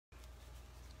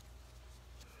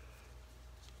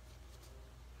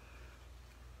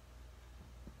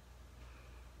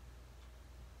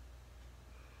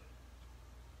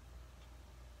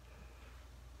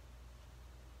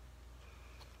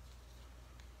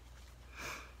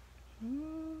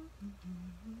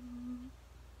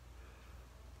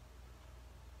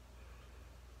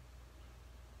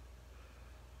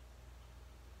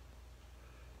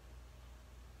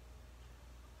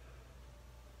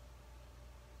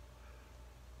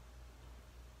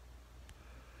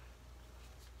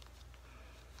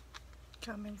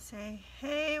Come and say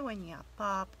hey when you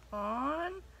pop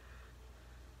on.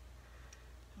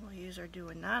 While you're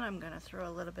doing that, I'm going to throw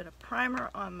a little bit of primer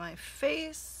on my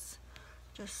face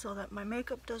just so that my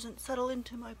makeup doesn't settle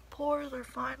into my pores or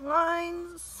fine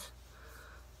lines.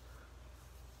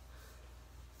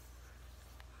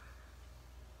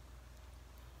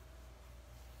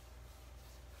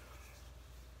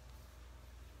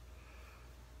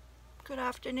 Good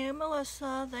afternoon,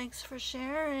 Melissa. Thanks for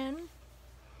sharing.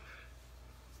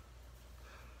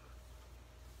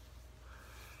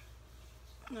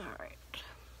 All right.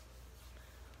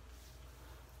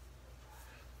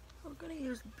 We're going to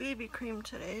use BB cream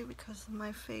today because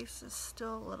my face is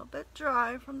still a little bit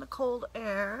dry from the cold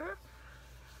air.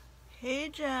 Hey,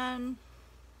 Jen.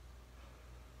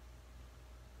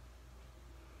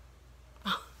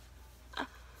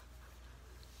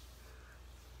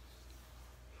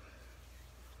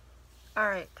 All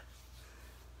right.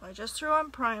 I just threw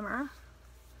on primer,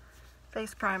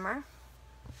 face primer.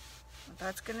 What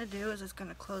that's going to do is it's going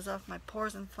to close off my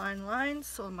pores and fine lines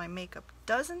so my makeup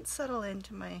doesn't settle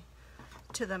into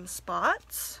them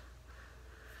spots.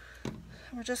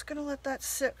 We're just going to let that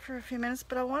sit for a few minutes,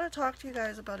 but I want to talk to you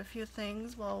guys about a few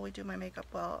things while we do my makeup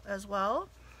as well.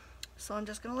 So I'm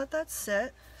just going to let that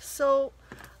sit. So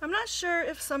I'm not sure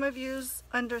if some of you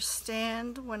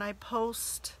understand when I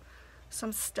post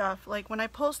some stuff. Like when I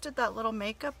posted that little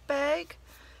makeup bag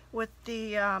with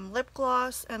the lip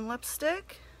gloss and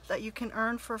lipstick that you can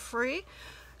earn for free.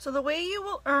 So the way you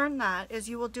will earn that is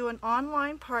you will do an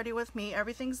online party with me.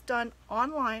 Everything's done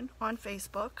online on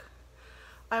Facebook.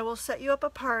 I will set you up a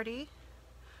party.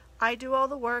 I do all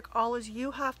the work. All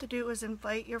you have to do is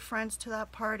invite your friends to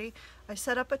that party. I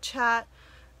set up a chat.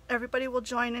 Everybody will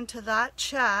join into that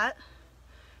chat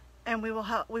and we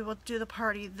will do the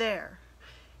party there.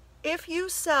 If you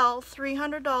sell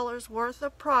 $300 worth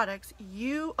of products,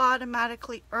 you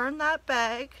automatically earn that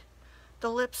bag, the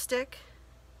lipstick,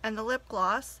 and the lip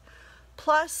gloss,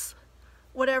 plus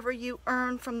whatever you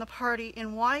earn from the party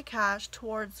in Ycash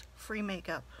towards free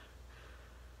makeup.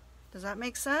 Does that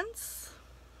make sense?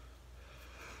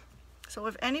 So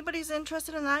if anybody's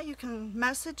interested in that, you can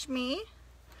message me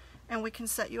and we can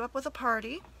set you up with a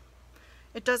party.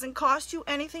 It doesn't cost you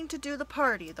anything to do the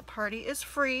party. The party is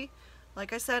free.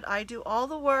 Like I said, I do all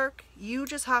the work. You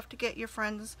just have to get your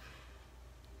friends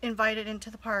invited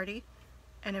into the party.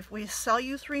 And if we sell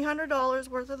you $300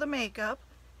 worth of the makeup,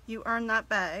 you earn that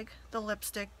bag, the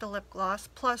lipstick, the lip gloss,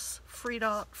 plus free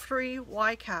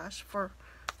Ycash for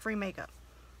free makeup.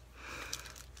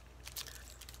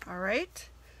 All right?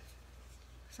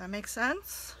 Does that make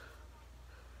sense?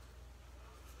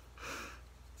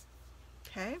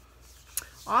 Okay.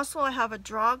 Also, I have a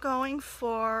draw going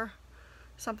for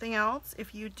something else.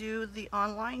 If you do the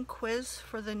online quiz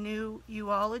for the new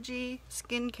Uology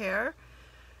skincare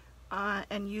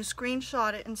and you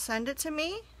screenshot it and send it to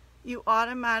me, you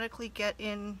automatically get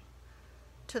in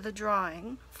to the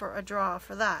drawing for a draw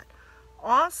for that.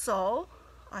 Also,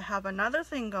 I have another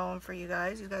thing going for you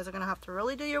guys. You guys are going to have to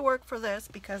really do your work for this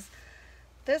because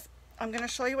this, I'm going to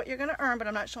show you what you're going to earn, but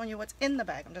I'm not showing you what's in the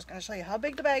bag. I'm just going to show you how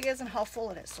big the bag is and how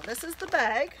full it is. So this is the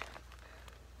bag,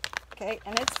 okay,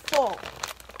 and it's full.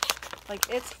 Like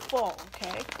it's full,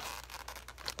 okay,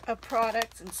 of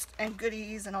products and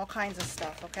goodies and all kinds of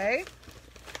stuff, okay?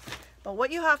 But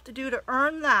what you have to do to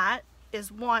earn that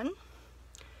is, one,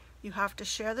 you have to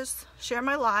share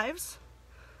my lives,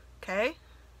 okay?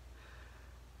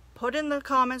 Put in the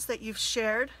comments that you've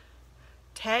shared,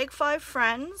 tag 5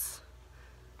 friends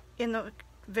in the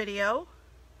video,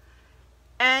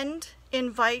 and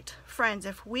invite friends.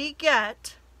 If we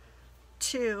get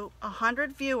to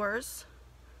 100 viewers,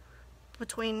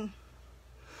 between,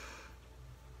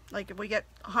 like if we get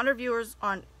 100 viewers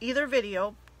on either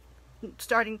video,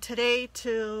 starting today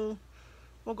to,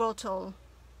 we'll go till,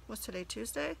 what's today,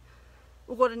 Tuesday?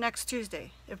 We'll go to next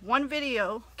Tuesday. If one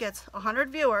video gets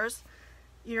 100 viewers,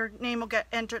 your name will get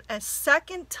entered a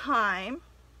second time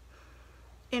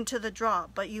into the draw.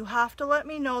 But you have to let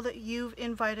me know that you've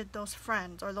invited those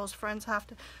friends, or those friends have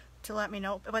to let me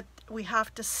know. But we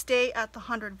have to stay at the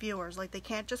 100 viewers. Like they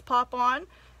can't just pop on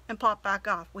and pop back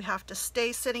off. We have to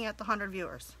stay sitting at the 100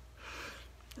 viewers.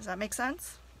 Does that make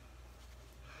sense?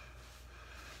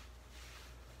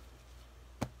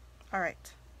 All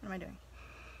right, what am I doing?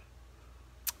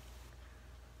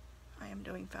 I am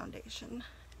doing foundation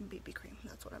and BB cream.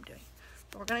 That's what I'm doing.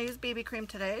 So we're going to use BB cream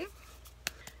today.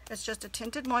 It's just a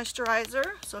tinted moisturizer.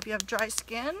 So if you have dry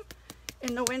skin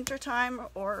in the winter time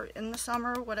or in the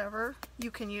summer, whatever,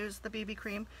 you can use the BB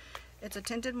cream. It's a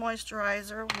tinted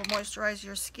moisturizer. Will moisturize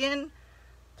your skin,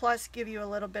 plus give you a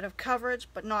little bit of coverage,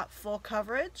 but not full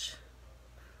coverage.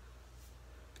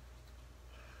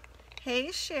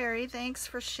 Hey Sherry, thanks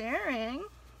for sharing.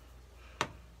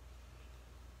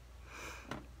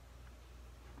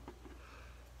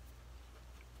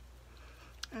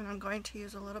 And I'm going to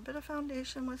use a little bit of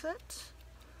foundation with it.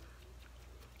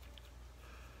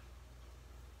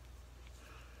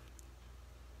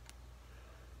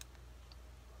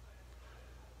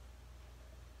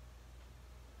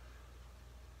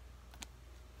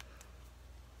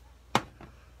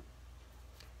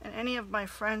 And any of my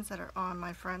friends that are on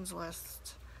my friends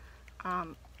list,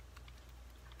 I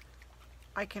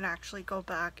can actually go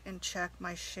back and check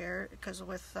my share, because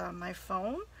with my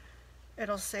phone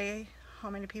it'll say how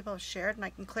many people have shared, and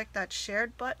I can click that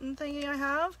shared button thingy I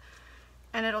have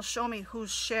and it'll show me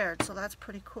who's shared. So that's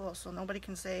pretty cool, so nobody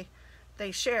can say they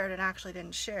shared and actually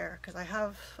didn't share, because I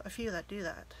have a few that do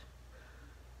that.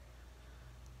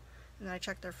 And then I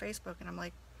check their Facebook and I'm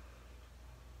like,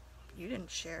 you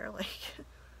didn't share, like.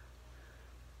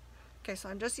 Okay, so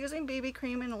I'm just using BB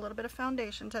cream and a little bit of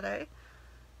foundation today.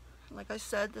 Like I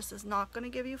said, this is not going to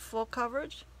give you full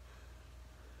coverage.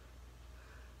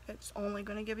 It's only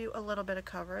going to give you a little bit of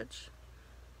coverage.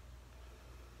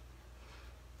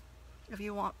 If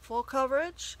you want full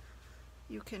coverage,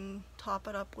 you can top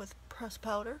it up with pressed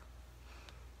powder.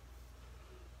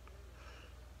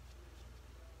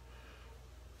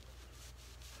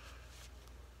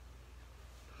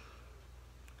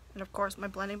 And of course my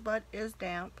blending bud is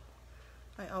damp.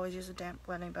 I always use a damp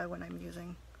blending bud when I'm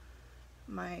using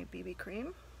my BB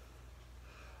cream.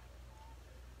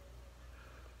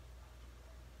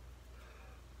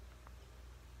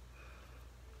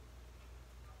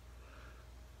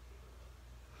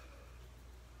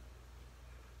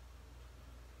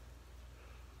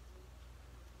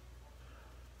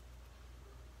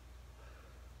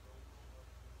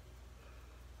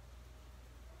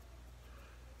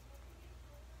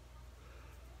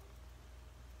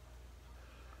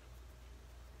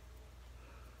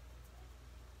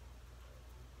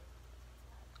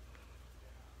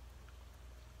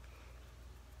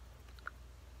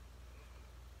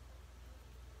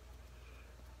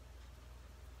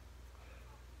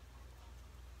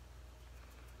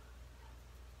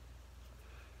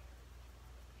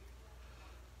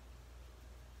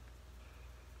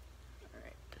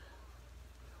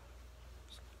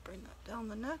 Bring that down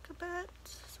the neck a bit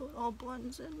so it all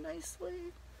blends in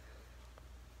nicely.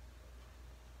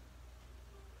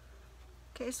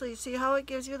 Okay, so you see how it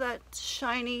gives you that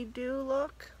shiny dew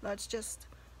look? That's just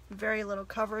very little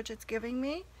coverage it's giving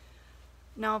me.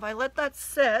 Now if I let that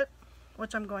sit,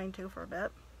 which I'm going to for a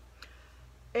bit,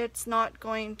 it's not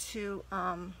going to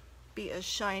be as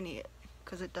shiny,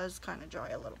 because it does kind of dry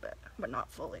a little bit, but not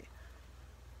fully.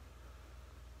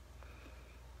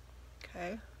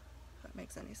 Okay. That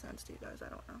makes any sense to you guys, I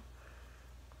don't know.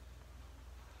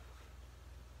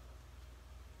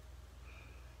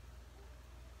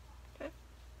 Okay.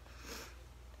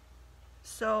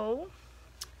 So,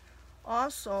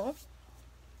 also,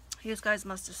 you guys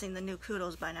must have seen the new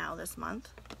kudos by now this month,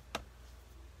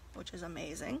 which is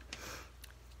amazing.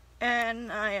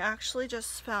 And I actually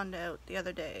just found out the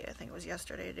other day, I think it was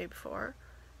yesterday, the day before,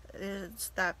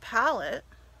 is that palette.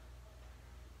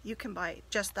 You can buy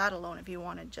just that alone if you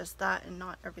wanted just that and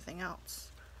not everything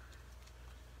else.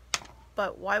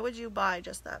 But why would you buy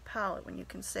just that palette when you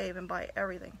can save and buy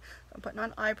everything? I'm putting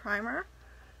on eye primer,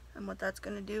 and what that's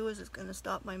going to do is it's going to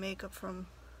stop my makeup from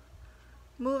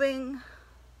moving.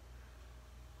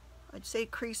 I'd say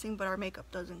creasing, but our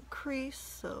makeup doesn't crease,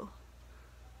 so.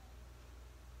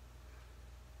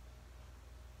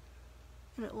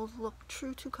 And it will look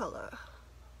true to color.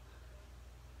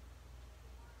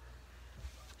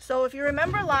 So if you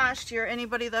remember last year,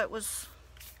 anybody that was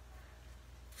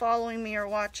following me or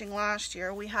watching last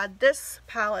year, we had this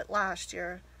palette last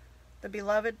year, the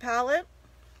Beloved palette.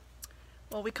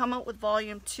 Well, we come out with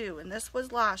volume 2, and this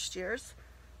was last year's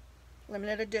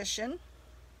limited edition.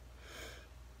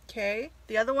 Okay,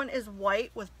 the other one is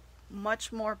white with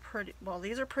much more pretty, well,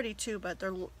 these are pretty too, but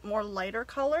they're more lighter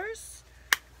colors.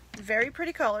 Very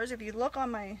pretty colors. If you look on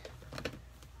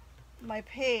my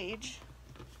page,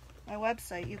 my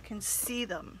website, you can see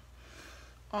them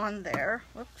on there.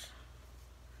 Whoops.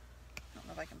 I don't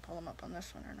know if I can pull them up on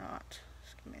this one or not.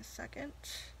 Just give me a second.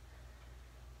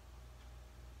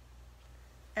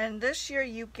 And this year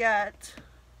you get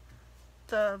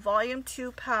the volume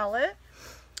 2 palette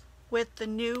with the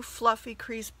new fluffy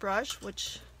crease brush,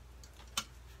 which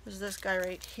is this guy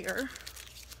right here.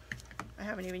 I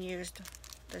haven't even used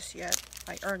this yet.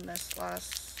 I earned this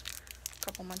last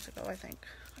couple months ago, I think.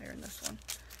 I earned this one.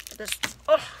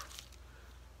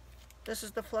 This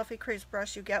is the fluffy crease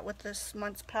brush you get with this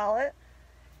month's palette,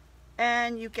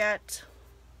 and you get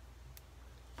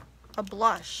a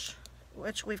blush,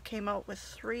 which we've came out with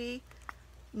 3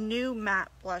 new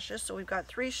matte blushes. So we've got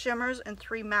 3 shimmers and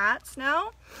 3 mattes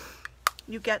now.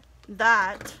 You get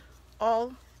that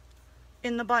all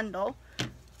in the bundle,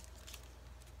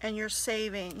 and you're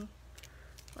saving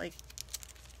like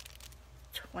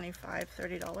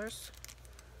 $25–30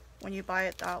 when you buy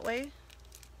it that way,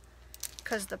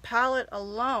 because the palette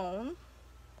alone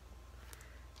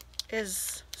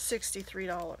is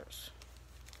 $63.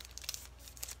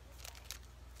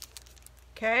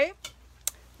 Okay,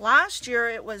 last year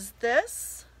it was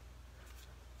this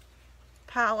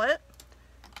palette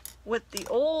with the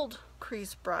old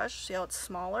crease brush. See how it's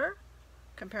smaller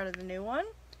compared to the new one?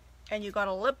 And you got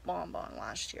a lip balm on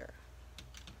last year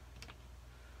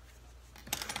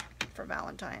for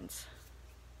Valentine's.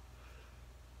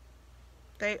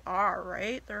 They are,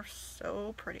 right? They're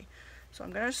so pretty. So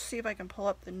I'm gonna see if I can pull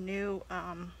up the new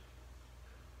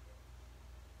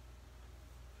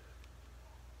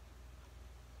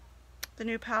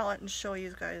palette and show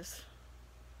you guys.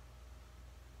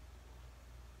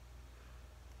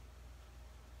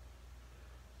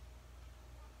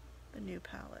 The new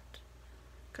palette,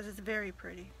 because it's very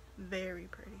pretty, very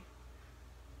pretty.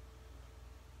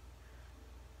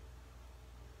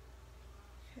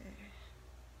 Okay.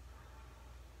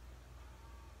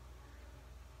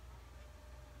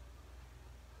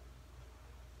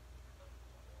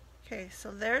 Okay,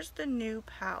 so there's the new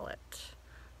palette.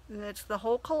 And it's the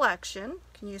whole collection.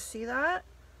 Can you see that?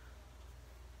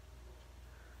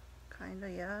 Kinda,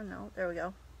 yeah, no, there we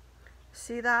go.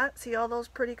 See that? See all those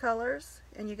pretty colors?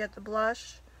 And you get the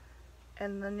blush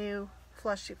and the new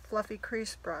fluffy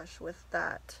crease brush with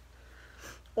that.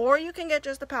 Or you can get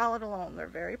just the palette alone. They're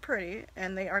very pretty,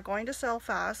 and they are going to sell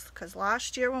fast, because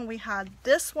last year when we had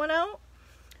this one out,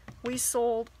 we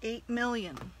sold 8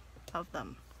 million of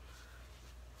them.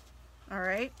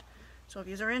 Alright, so if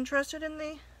you are interested in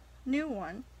the new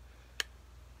one,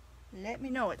 let me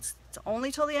know. It's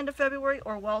only till the end of February,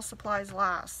 or while supplies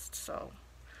last, so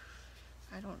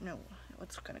I don't know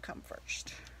what's going to come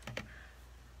first.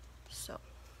 So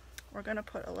we're going to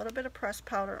put a little bit of pressed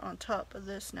powder on top of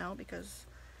this now, because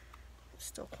it's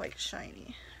still quite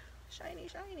shiny. Shiny,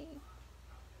 shiny.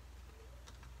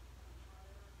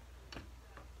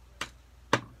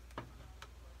 I'm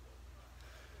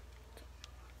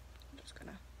just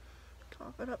going to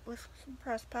top it up with some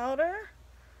pressed powder,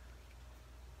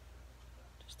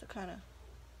 just to kind of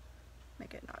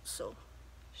make it not so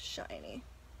shiny.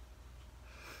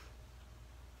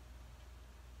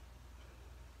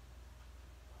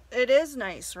 It is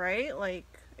nice, right? Like,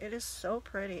 it is so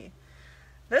pretty.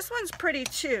 This one's pretty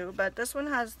too, but this one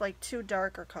has like 2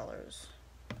 darker colors.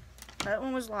 That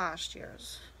one was last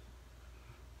year's.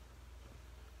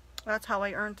 That's how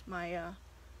I earned my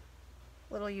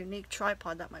little unique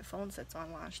tripod that my phone sits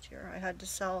on last year. I had to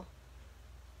sell,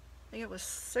 I think it was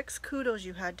 6 kudos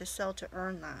you had to sell to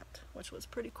earn that, which was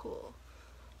pretty cool.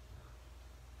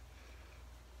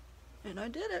 And I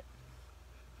did it.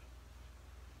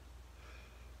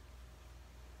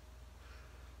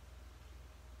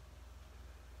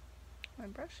 My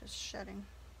brush is shedding.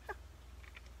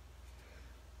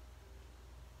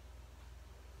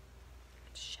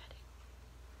 It's shedding.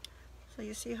 So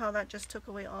you see how that just took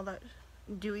away all that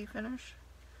dewy finish?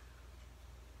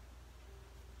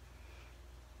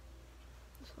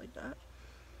 Just like that.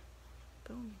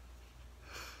 Boom.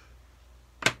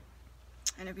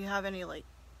 And if you have any like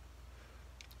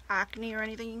acne or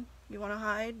anything you want to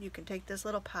hide, you can take this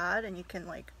little pad and you can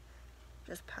like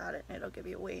just pat it, and it'll give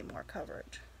you way more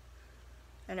coverage.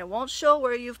 And it won't show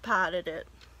where you've patted it.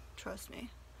 Trust me.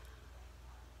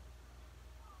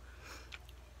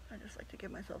 I just like to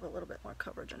give myself a little bit more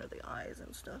coverage under the eyes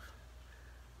and stuff.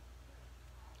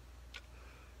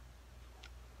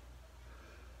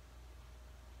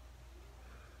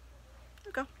 There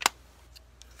we go.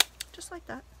 Just like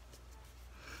that.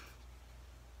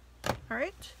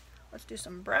 Alright, let's do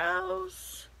some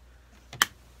brows.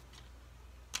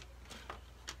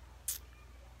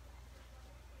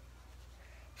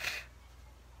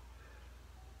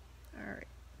 Alright.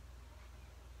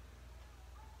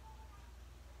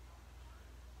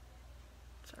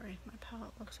 Sorry, my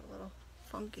palette looks a little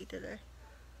funky today.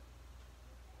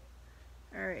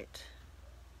 Alright.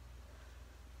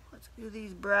 Let's do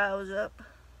these brows up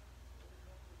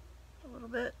a little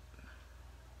bit.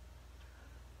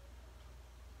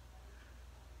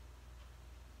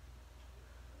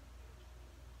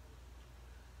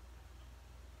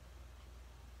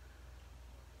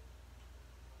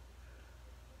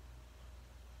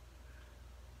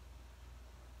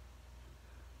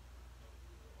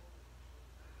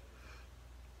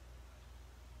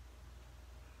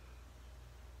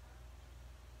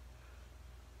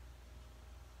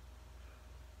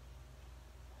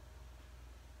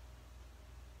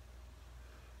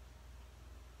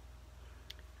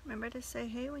 Remember to say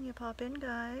hey when you pop in,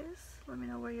 guys. Let me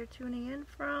know where you're tuning in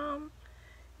from.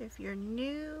 If you're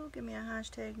new, give me a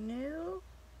hashtag new.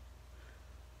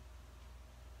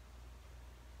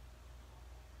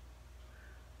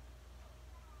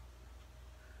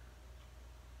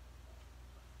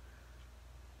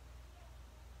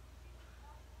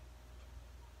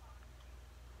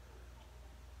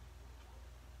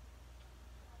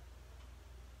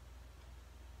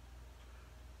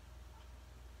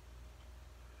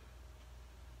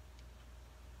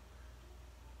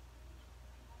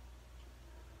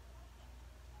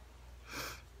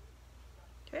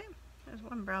 Okay, there's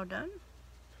one brow done.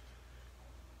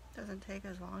 Doesn't take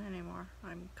as long anymore.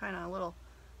 I'm kind of a little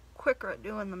quicker at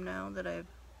doing them now that I've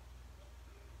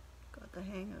got the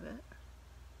hang of it.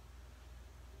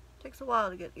 Takes a while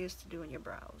to get used to doing your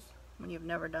brows when you've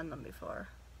never done them before.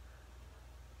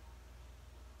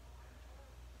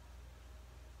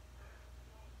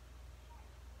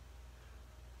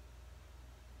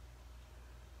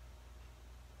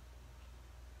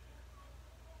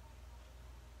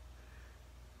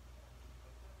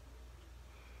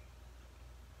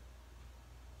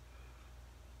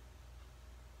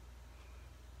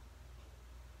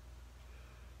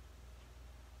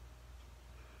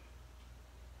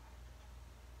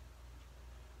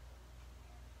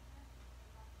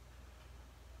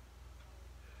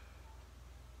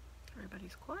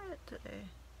 Everybody's quiet today.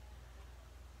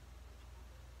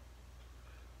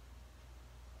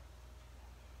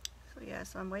 So yeah,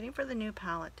 so I'm waiting for the new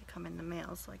palette to come in the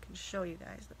mail so I can show you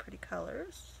guys the pretty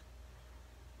colors.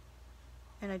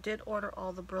 And I did order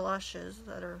all the blushes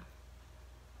that are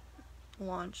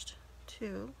launched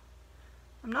too.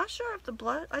 I'm not sure if the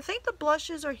blush, I think the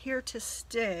blushes are here to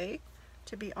stay,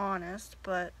 to be honest,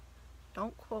 but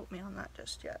don't quote me on that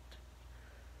just yet.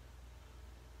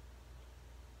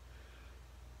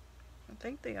 I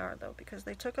think they are though, because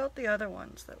they took out the other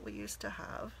ones that we used to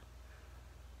have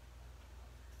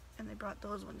and they brought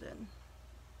those ones in.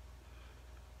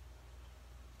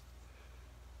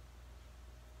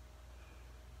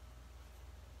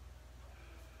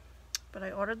 But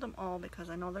I ordered them all because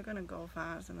I know they're going to go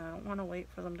fast and I don't want to wait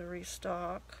for them to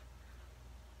restock.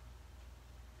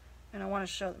 And I want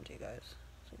to show them to you guys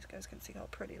so you guys can see how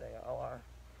pretty they all are.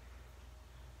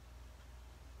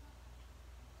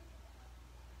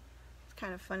 It's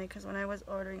kind of funny because when I was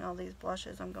ordering all these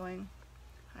blushes, I'm going,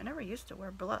 I never used to wear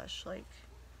blush. Like,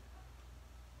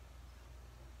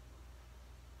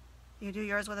 you do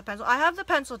yours with a pencil? I have the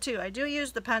pencil too. I do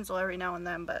use the pencil every now and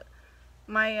then, but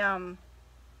my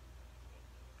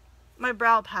my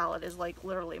brow palette is like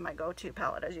literally my go-to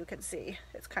palette, as you can see.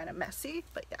 It's kind of messy,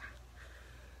 but yeah.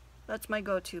 That's my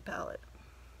go-to palette.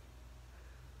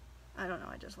 I don't know,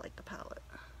 I just like the palette.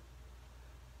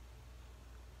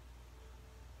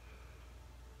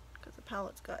 Because the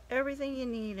palette's got everything you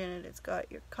need in it. It's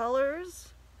got your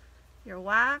colors, your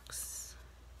wax,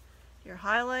 your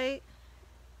highlight,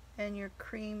 and your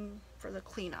cream for the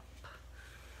cleanup.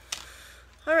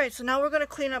 Alright, so now we're going to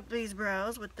clean up these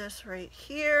brows with this right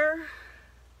here.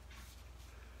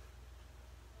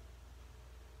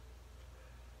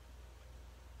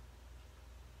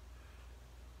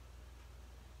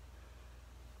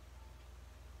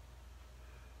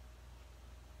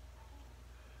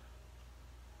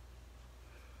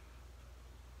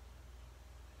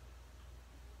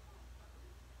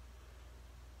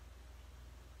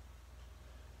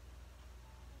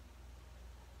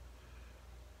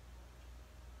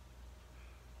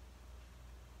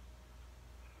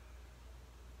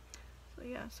 So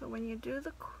yeah, so when you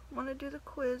want to do the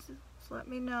quiz, just let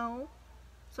me know.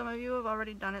 Some of you have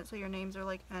already done it, so your names are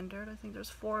like entered. I think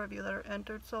there's 4 of you that are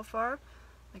entered so far.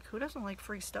 Like, who doesn't like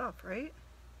free stuff, right?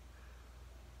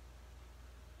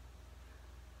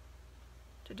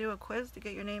 To do a quiz, to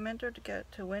get your name entered,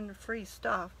 to win free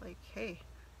stuff. Like, hey,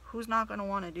 who's not going to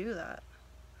want to do that?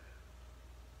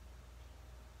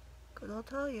 Because I'll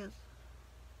tell you,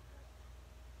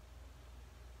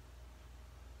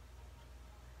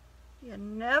 you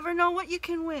never know what you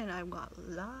can win. I've got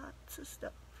lots of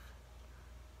stuff.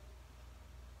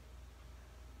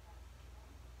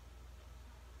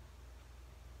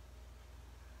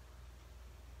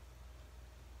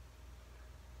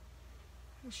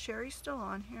 Is Sherry still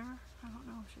on here? I don't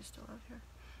know if she's still out here.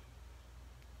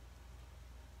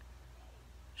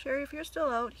 Sherry, if you're still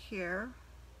out here,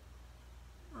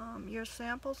 your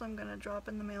samples I'm going to drop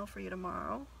in the mail for you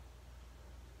tomorrow.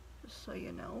 Just so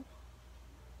you know.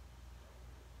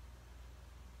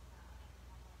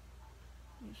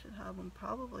 You should have them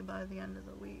probably by the end of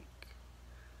the week.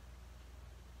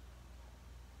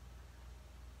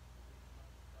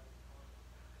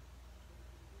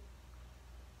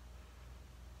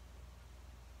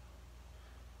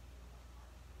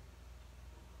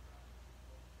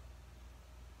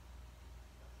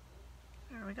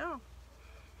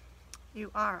 You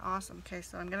are awesome. Okay,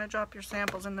 so I'm going to drop your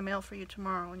samples in the mail for you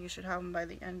tomorrow, and you should have them by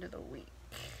the end of the week.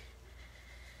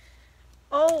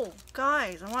 Oh,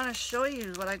 guys, I want to show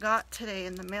you what I got today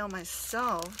in the mail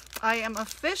myself. I am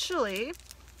officially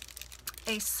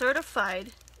a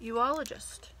certified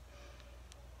uologist.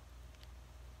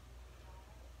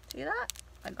 See that?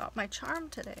 I got my charm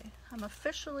today. I'm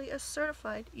officially a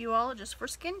certified uologist for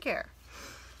skincare.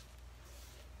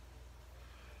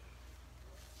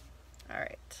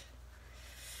 Alright.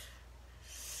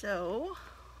 So,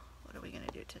 what are we going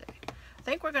to do today? I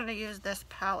think we're going to use this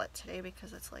palette today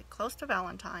because it's like close to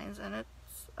Valentine's and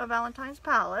it's a Valentine's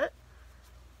palette.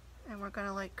 And we're going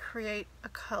to like create a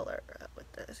color with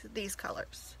these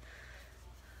colors.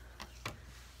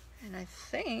 And I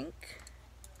think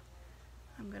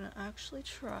I'm going to actually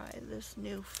try this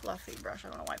new fluffy brush. I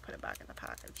don't know why I put it back in the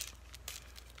package.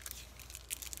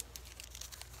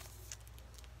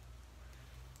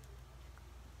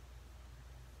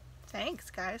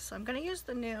 Thanks, guys. So I'm going to use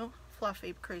the new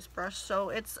fluffy crease brush. So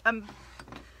it's a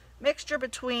mixture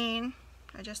between,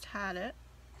 I just had it,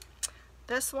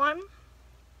 this one,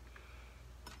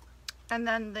 and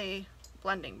then the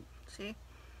blending. See?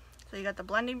 So you got the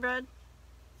blending bread,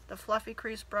 the fluffy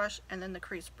crease brush, and then the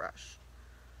crease brush.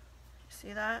 You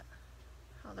see that?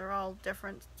 How they're all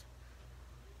different.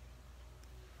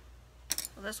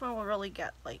 So this one will really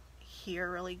get like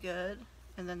here really good.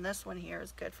 And then this one here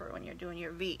is good for when you're doing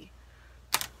your V.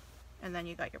 And then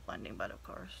you got your blending bud, of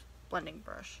course. Blending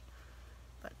brush.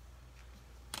 But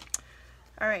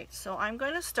alright, so I'm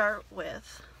going to start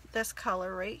with this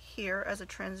color right here as a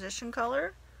transition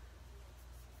color.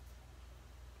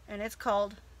 And it's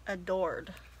called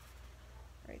Adored.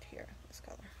 Right here, this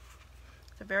color.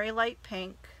 It's a very light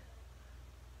pink.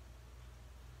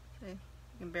 See, you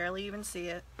can barely even see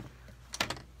it.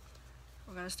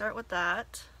 We're going to start with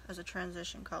that as a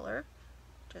transition color,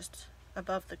 just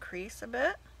above the crease a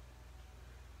bit,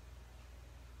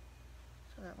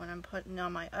 so that when I'm putting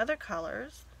on my other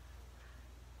colors,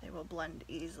 they will blend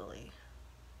easily.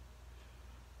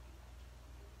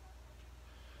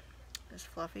 This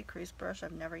fluffy crease brush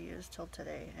I've never used till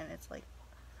today, and it's like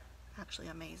actually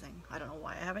amazing. I don't know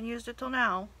why I haven't used it till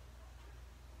now,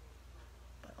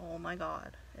 but oh my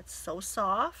god, it's so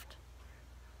soft.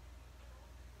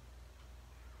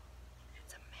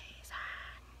 It's amazing.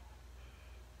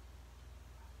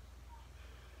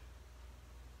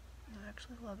 I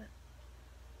actually love it.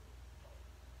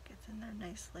 Gets in there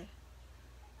nicely.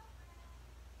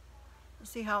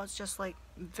 See how it's just like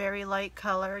very light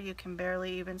color, you can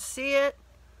barely even see it.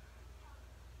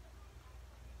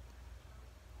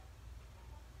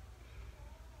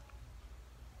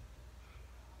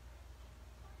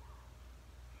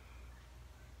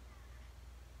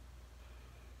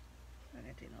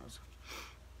 Knows.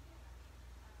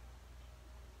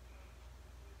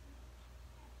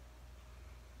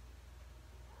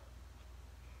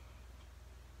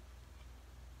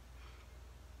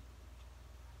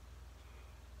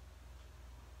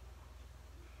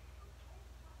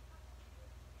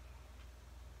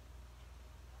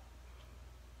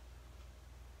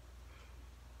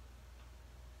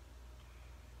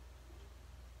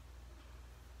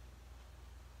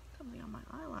 Something on my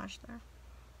eyelash there.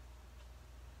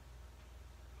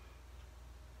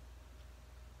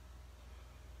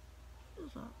 What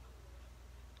is that?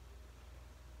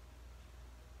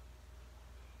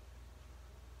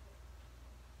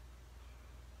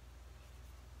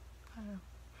 I don't know.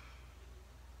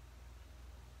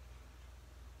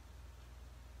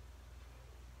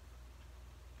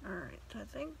 Alright, I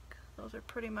think those are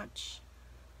pretty much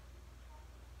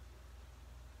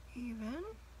even.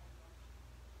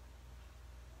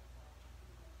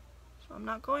 So I'm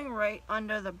not going right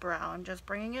under the brow, I'm just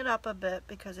bringing it up a bit,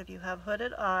 because if you have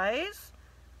hooded eyes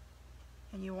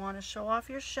and you want to show off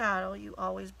your shadow, you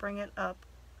always bring it up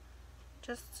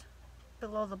just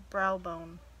below the brow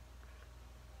bone.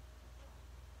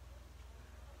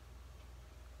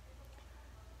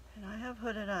 And I have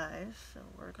hooded eyes, so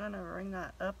we're going to bring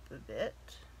that up a bit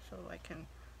so I can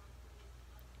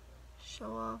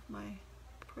show off my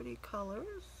pretty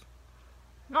colors.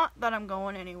 Not that I'm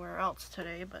going anywhere else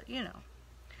today, but you know,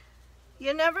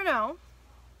 you never know.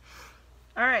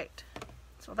 Alright,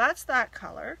 so that's that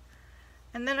color.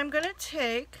 And then I'm going to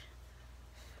take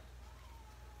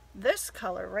this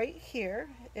color right here.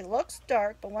 It looks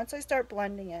dark, but once I start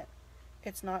blending it,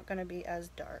 it's not going to be as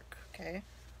dark, okay?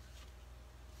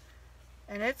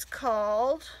 And it's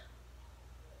called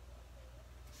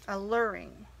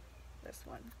Alluring, this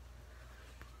one.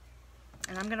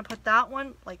 And I'm going to put that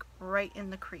one like right in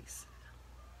the crease.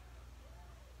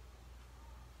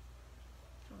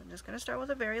 So I'm just going to start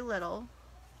with a very little.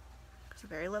 So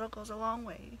very little goes a long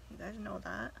way. You guys know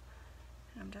that.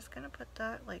 And I'm just going to put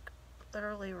that like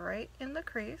literally right in the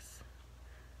crease.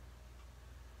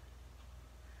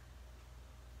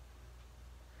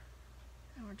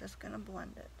 And we're just going to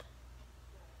blend it.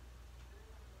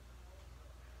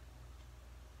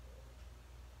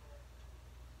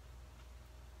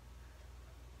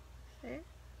 See?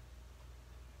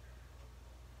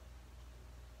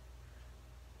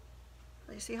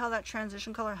 You see how that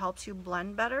transition color helps you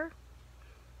blend better?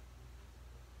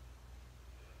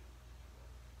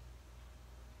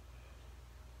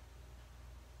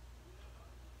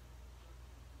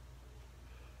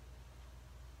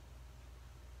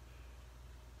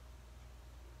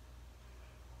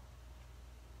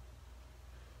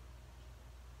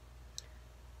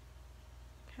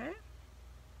 Okay.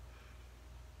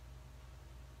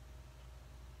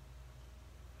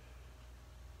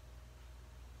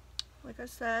 Like I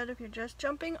said, if you're just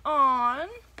jumping on,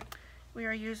 we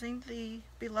are using the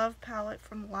Beloved palette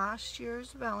from last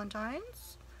year's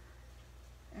Valentine's.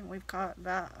 And we've got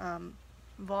that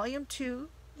volume 2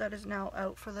 that is now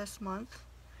out for this month.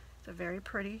 It's a very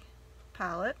pretty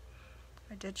palette.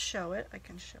 I did show it. I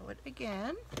can show it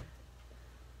again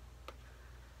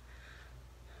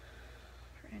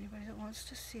for anybody that wants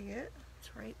to see it.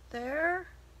 It's right there.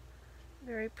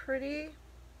 Very pretty.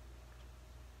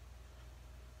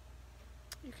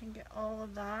 You can get all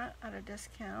of that at a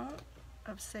discount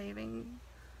of saving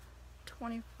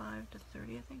 25 to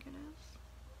 30, I think it is.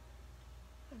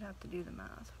 I'd have to do the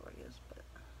math for you, but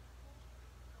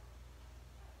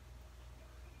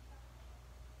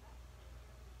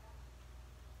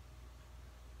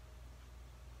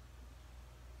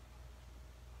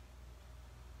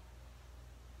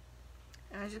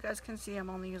and as you guys can see,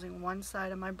 I'm only using one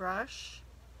side of my brush,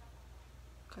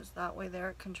 because that way there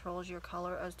it controls your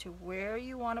color as to where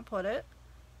you want to put it.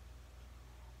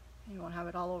 And you won't have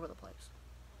it all over the place.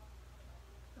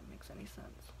 If that makes any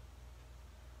sense.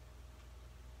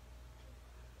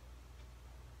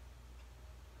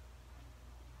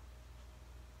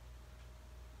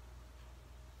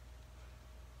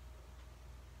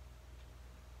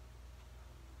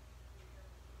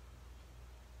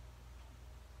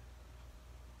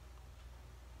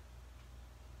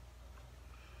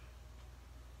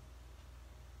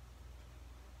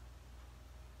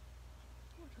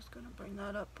 Just going to bring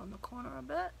that up on the corner a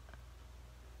bit.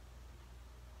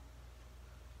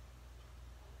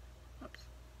 Oops.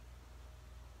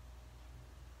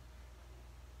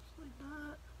 Just like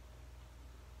that.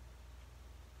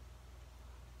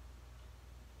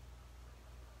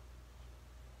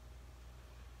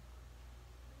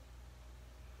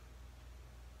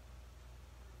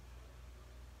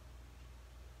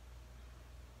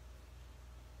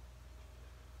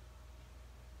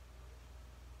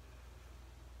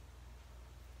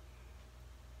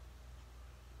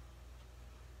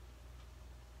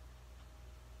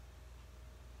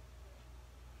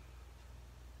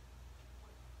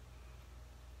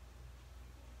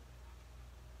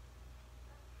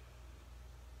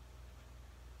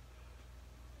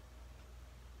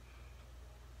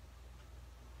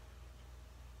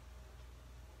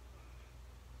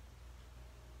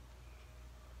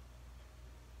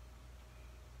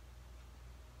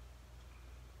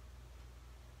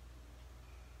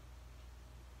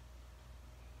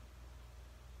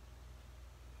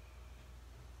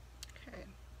 Okay.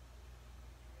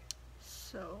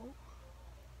 So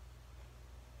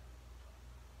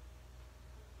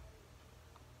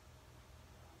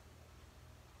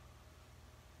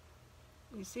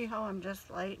you see how I'm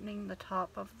just lightening the top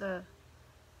of the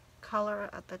color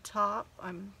at the top?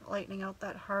 I'm lightening out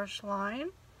that harsh line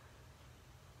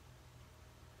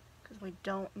because we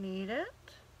don't need it.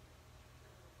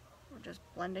 We're just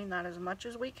blending that as much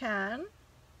as we can.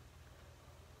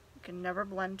 You can never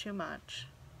blend too much.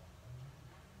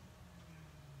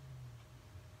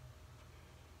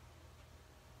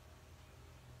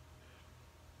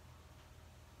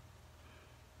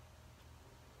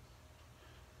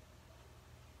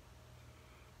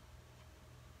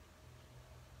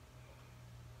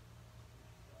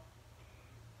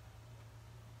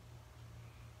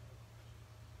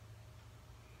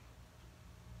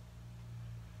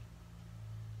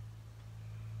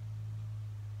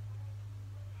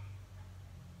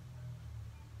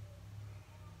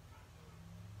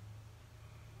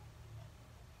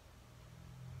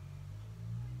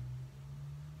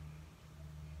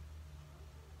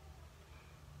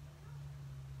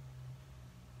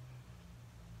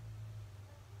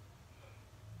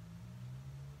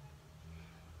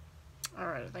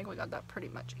 Alright, I think we got that pretty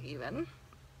much even.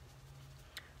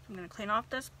 I'm going to clean off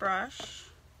this brush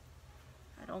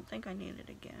I don't think I need it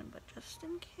again, but just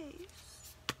in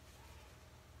case.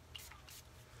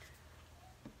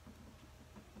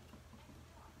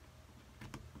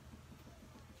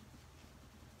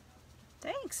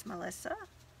 Thanks, Melissa.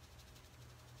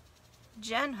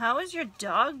 Jen, how is your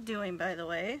dog doing, by the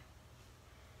way?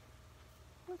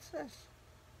 What's this?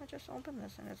 I just opened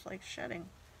this and it's like shedding.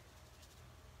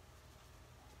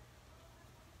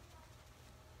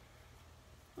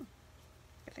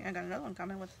 I think I got another one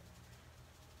coming with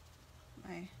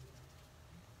my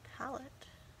palette.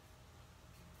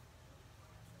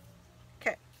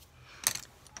 Okay,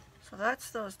 so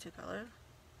that's those two colors.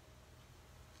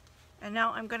 And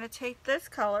now I'm going to take this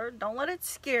color, don't let it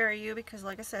scare you because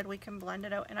like I said, we can blend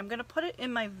it out, and I'm going to put it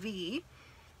in my V.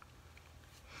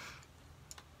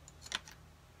 So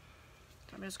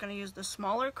I'm just going to use the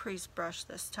smaller crease brush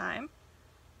this time,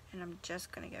 and I'm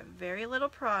just going to get very little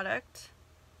product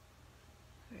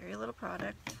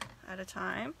at a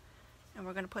time, and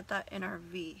we're going to put that in our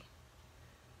V,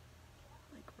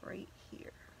 like right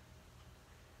here.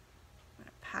 I'm going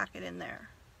to pack it in there,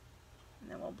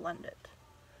 and then we'll blend it.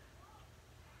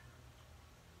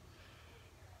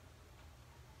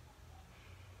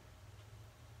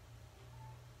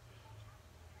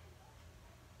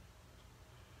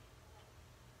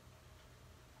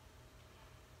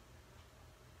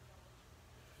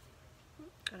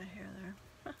 Got a hair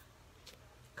there.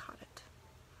 Caught it.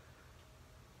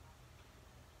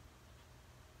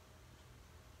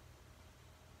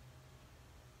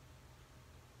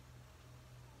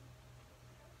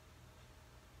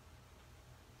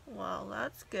 Well,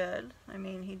 that's good. I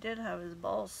mean, he did have his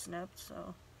balls snipped,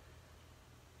 so.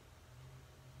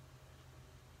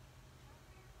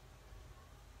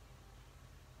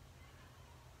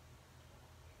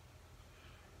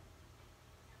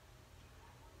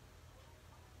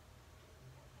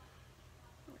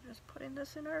 We're just putting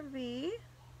this in our V.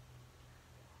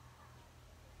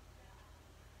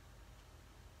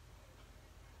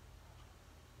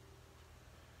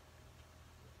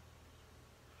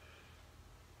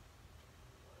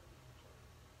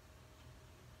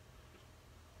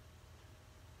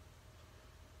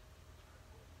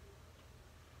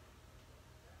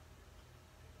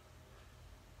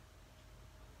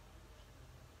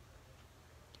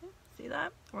 See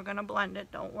that? We're going to blend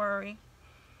it, don't worry.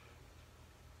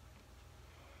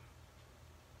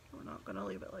 We're not going to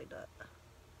leave it like that.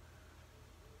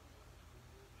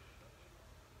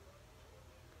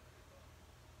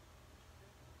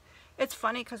 It's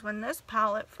funny because when this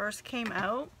palette first came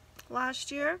out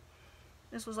last year,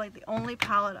 this was like the only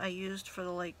palette I used for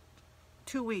the like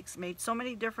 2 weeks. Made so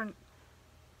many different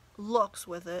looks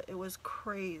with it. It was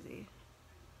crazy.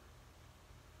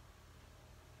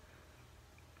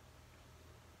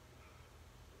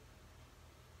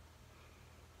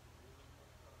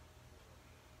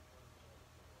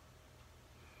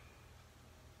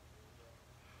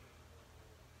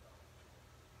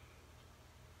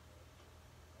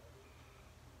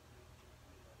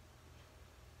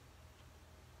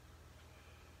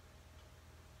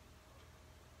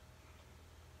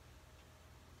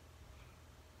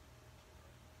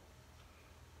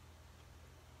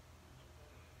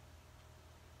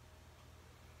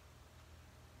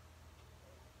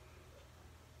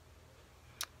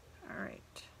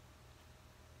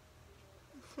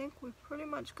 I think we pretty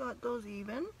much got those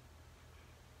even.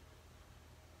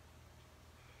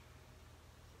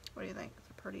 What do you think? Is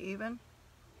it pretty even?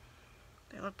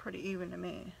 They look pretty even to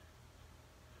me.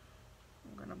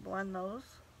 I'm going to blend those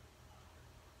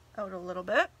out a little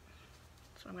bit.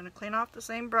 So I'm going to clean off the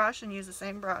same brush and use the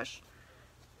same brush.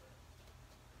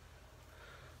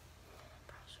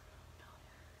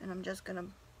 And I'm just going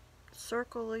to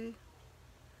circle-y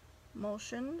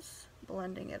motions,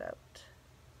 blending it out.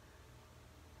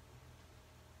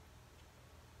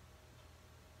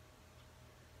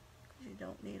 You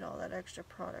don't need all that extra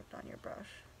product on your brush.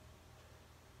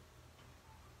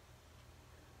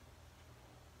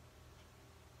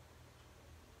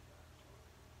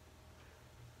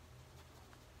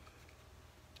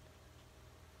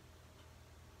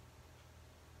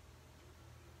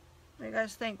 What do you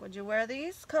guys think? Would you wear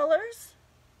these colors?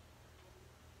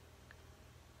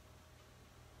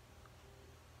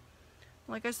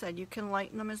 Like I said, you can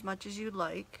lighten them as much as you'd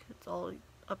like. It's all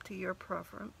up to your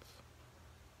preference.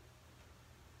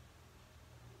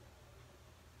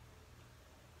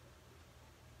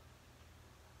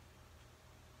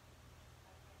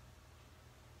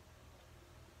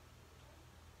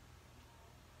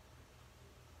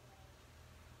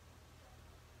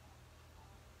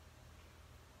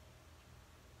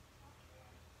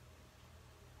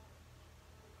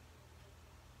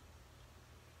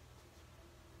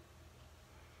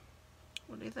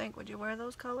 What do you think? Would you wear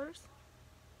those colors?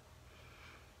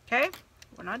 Okay,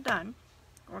 we're not done.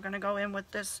 We're going to go in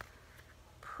with this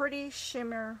pretty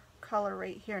shimmer color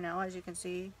right here now. As you can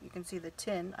see the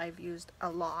tin I've used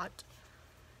a lot.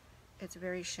 It's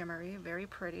very shimmery, very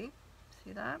pretty.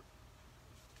 See that?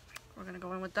 We're going to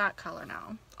go in with that color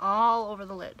now, all over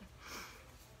the lid.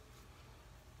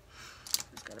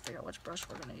 Just got to figure out which brush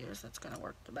we're going to use that's going to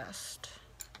work the best.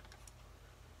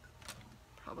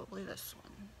 Probably this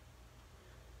one.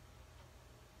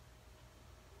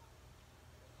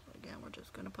 So again, we're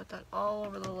just going to put that all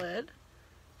over the lid.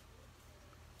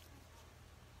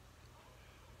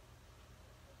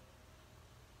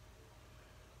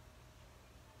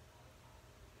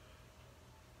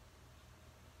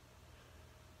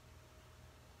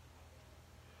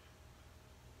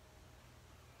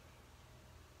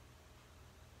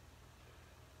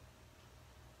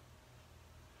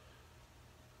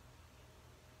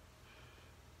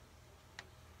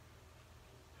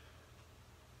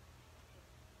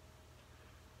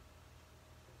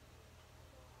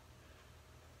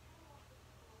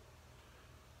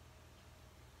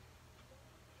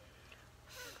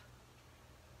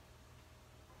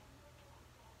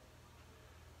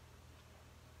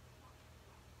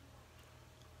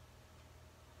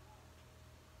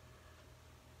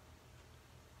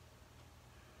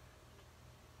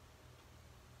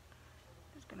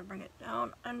 Going to bring it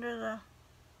down under the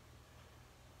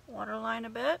waterline a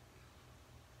bit.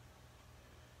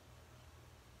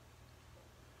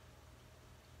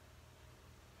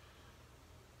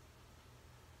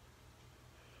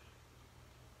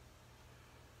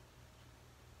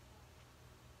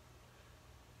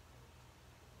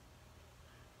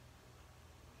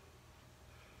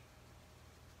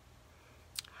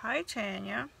 Hi,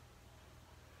 Tanya.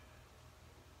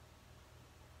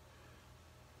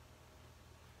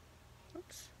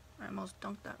 Oops, I almost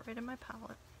dunked that right in my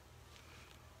palette.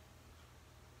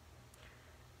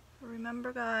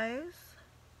 Remember, guys,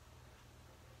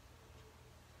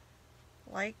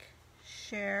 like,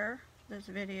 share this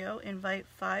video, invite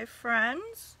 5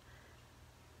 friends,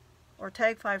 or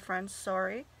tag 5 friends,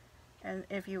 sorry. And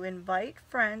if you invite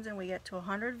friends and we get to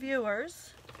 100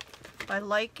 viewers, by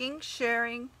liking,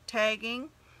 sharing, tagging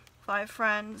 5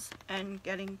 friends and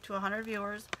getting to 100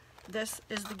 viewers, this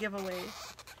is the giveaway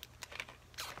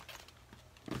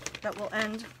that will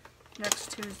end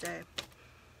next Tuesday.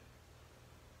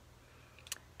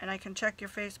 And I can check your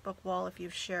Facebook wall if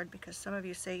you've shared, because some of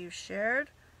you say you shared.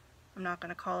 I'm not going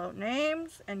to call out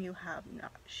names, and you have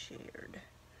not shared.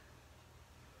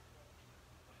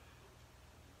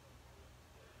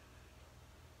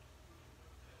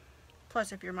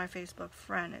 Plus, if you're my Facebook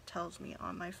friend, it tells me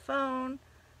on my phone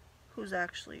who's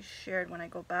actually shared. When I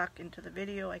go back into the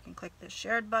video, I can click the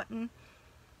shared button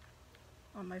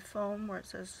on my phone where it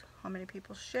says how many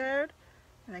people shared,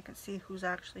 and I can see who's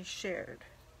actually shared.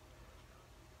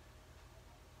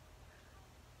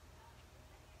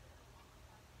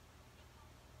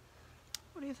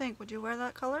 What do you think? Would you wear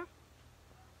that color?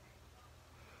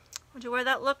 Would you wear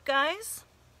that look, guys?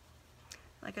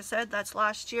 Like I said, that's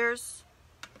last year's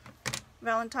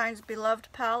Valentine's Beloved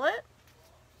palette.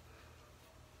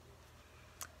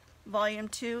 Volume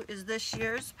 2 is this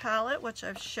year's palette, which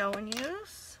I've shown you.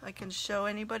 I can show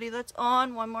anybody that's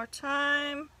on one more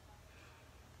time.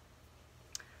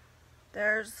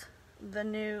 There's the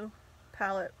new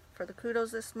palette for the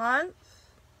kudos this month.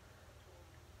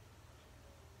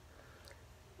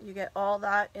 You get all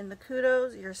that in the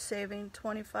kudos. You're saving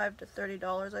 $25 to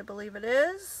 $30, I believe it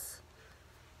is.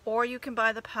 Or you can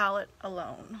buy the palette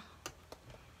alone.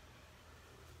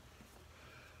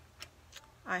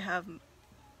 I have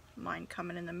mine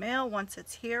coming in the mail. Once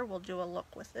it's here, we'll do a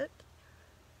look with it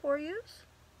for you.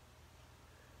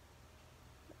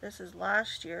 This is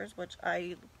last year's, which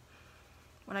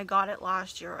when I got it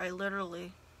last year, I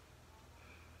literally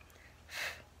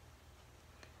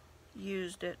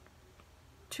used it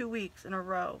 2 weeks in a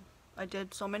row. I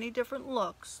did so many different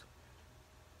looks.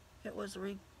 It was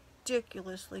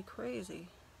ridiculously crazy.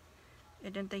 I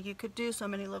didn't think you could do so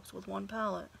many looks with one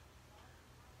palette.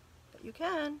 But you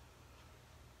can.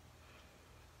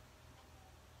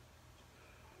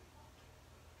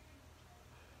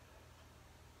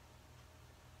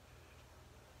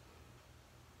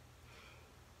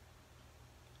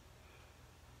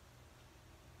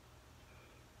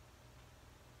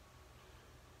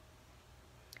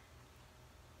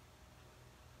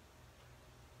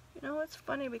 You know, it's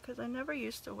funny because I never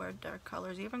used to wear dark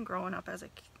colors, even growing up as a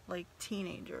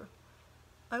teenager.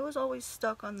 I was always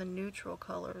stuck on the neutral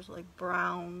colors, like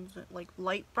browns, like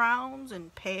light browns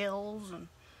and pales, and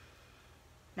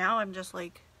now I'm just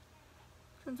like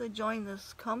since I joined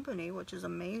this company, which is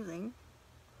amazing,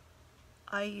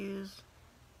 I use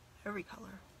every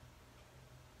color.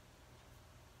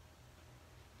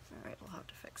 Alright, we'll have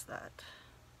to fix that.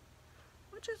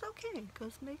 Which is okay,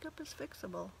 because makeup is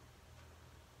fixable.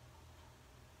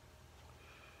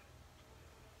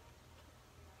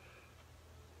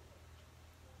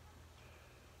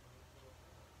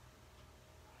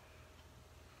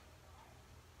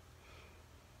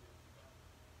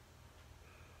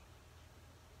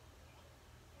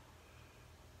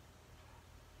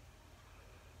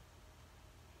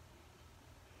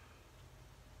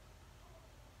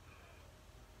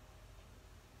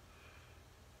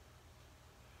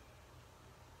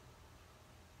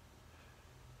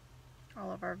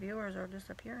 All of our viewers are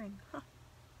disappearing. Huh.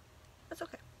 That's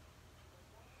okay.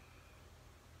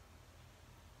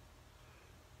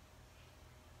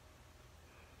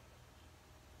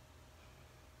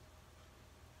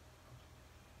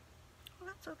 Well,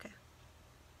 that's okay.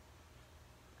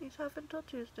 Please have until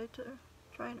Tuesday to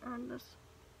try and earn this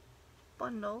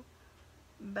bundle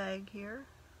bag here.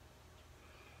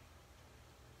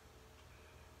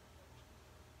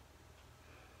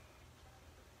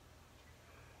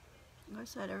 Like I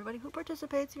said, everybody who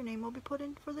participates, your name will be put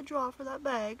in for the draw for that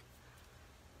bag.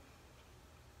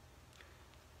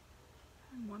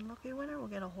 And one lucky winner will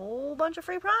get a whole bunch of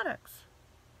free products.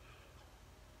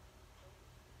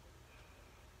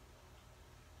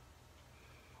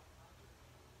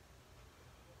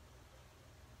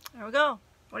 There we go.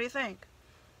 What do you think?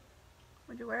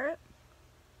 Would you wear it?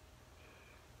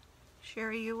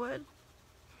 Sherry, you would?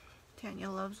 Tanya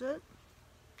loves it.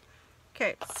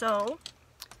 Okay, so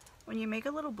when you make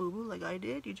a little boo-boo like I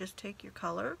did, you just take your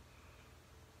color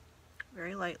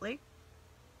very lightly.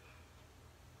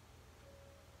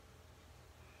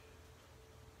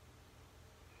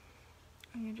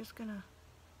 And you're just gonna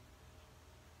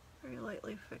very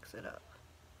lightly fix it up.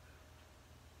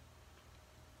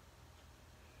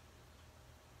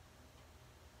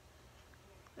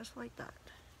 Just like that.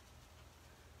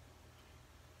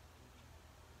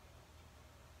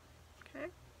 Okay.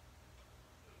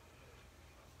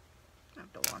 I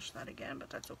have to wash that again, but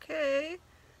that's okay.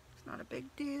 It's not a big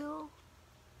deal.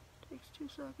 Takes 2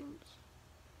 seconds.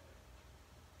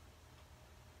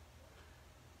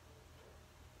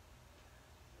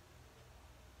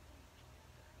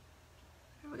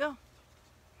 There we go.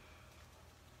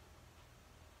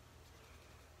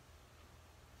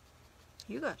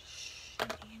 You got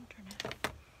shitty internet.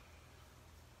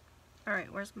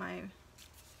 Alright, where's my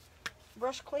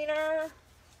brush cleaner?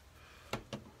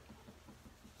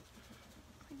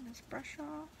 Clean this brush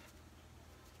off.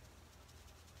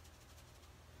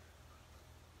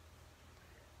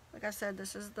 Like I said,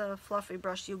 this is the fluffy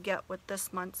brush you get with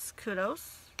this month's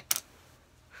Kudos.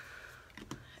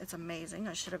 It's amazing.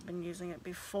 I should have been using it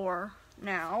before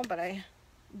now, but I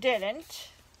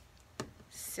didn't.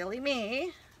 Silly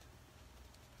me.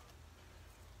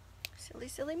 Silly,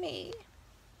 silly me.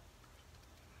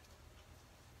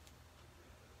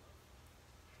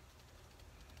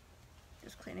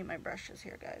 Just cleaning my brushes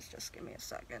here, guys. Just give me a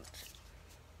second.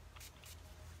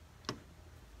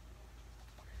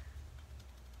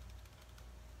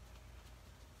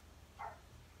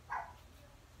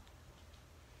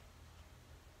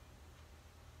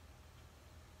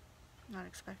 Not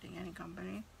expecting any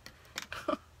company.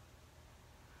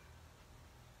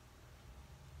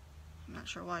 I'm not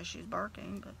sure why she's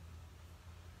barking, but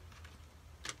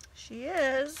she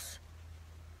is.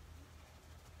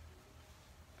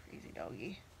 Crazy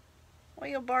doggy. What are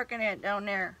you barking at down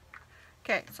there?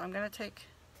 Okay, so I'm going to take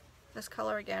this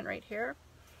color again right here.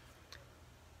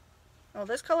 Oh,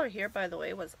 this color here, by the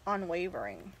way, was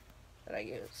Unwavering that I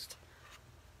used.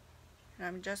 And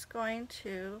I'm just going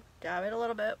to dab it a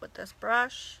little bit with this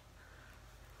brush.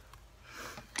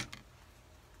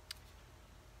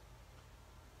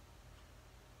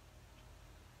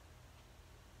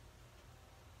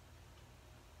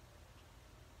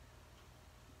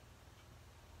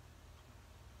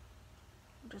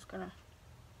 I'm just gonna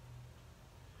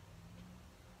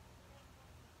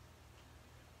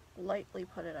lightly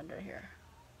put it under here.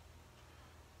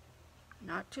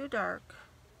 Not too dark.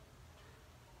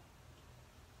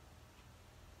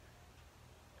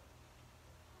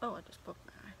 Oh, I just poked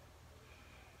my eye.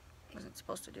 Wasn't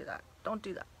supposed to do that. Don't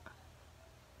do that.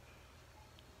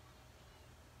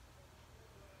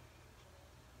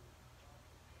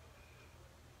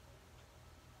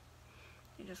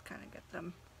 You just kind of get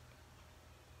them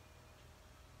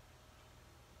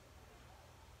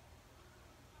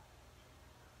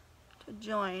to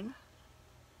join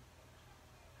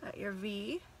at your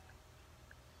V,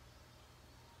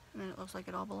 and then it looks like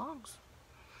it all belongs.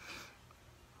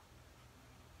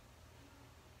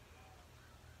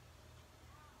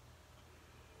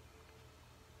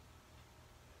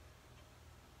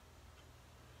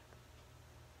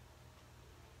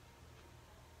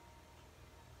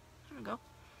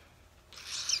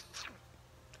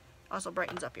 Also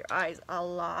brightens up your eyes a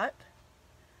lot.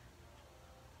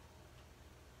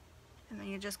 And then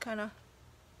you just kind of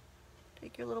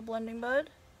take your little blending bud,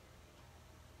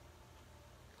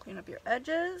 clean up your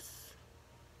edges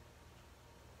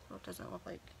so it doesn't look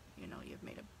like, you know, you've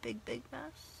made a big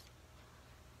mess.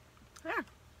 There,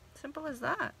 simple as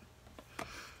that.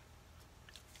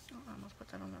 Oh, I almost put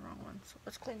that on the wrong one. So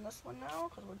let's clean this one now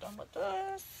because we're done with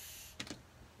this.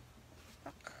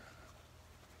 Look.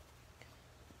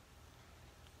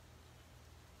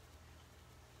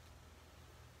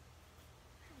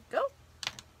 There we go.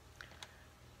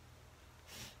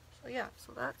 So yeah,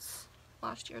 so that's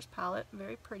last year's palette.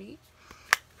 Very pretty.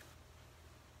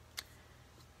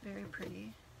 Very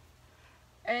pretty.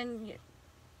 And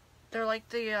they're like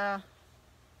the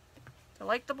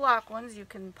black ones. You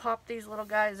can pop these little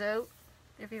guys out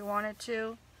if you wanted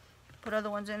to. Put other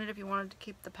ones in it if you wanted to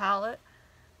keep the palette.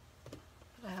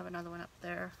 But I have another one up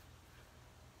there.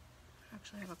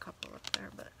 Actually, I have a couple up there,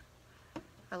 but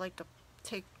I like to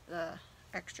take the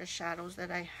extra shadows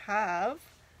that I have,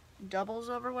 doubles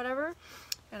of or whatever,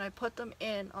 and I put them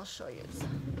in. I'll show you.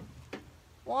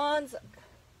 Ones. Let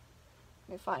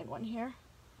me find one here.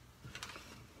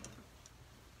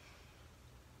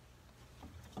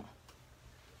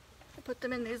 I put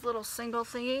them in these little single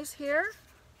thingies here,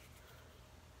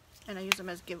 and I use them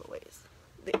as giveaways,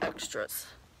 the extras.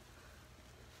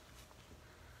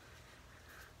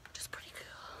 Which is pretty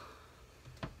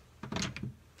cool.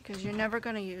 Because you're never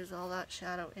going to use all that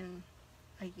shadow in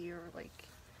a year. Like,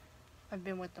 I've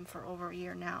been with them for over a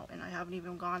year now, and I haven't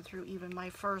even gone through even my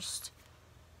first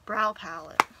brow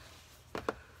palette.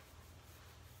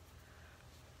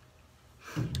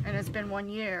 And it's been 1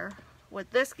 year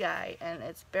with this guy, and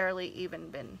it's barely even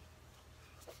been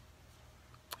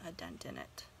a dent in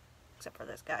it, except for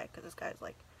this guy, because this guy's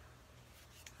like,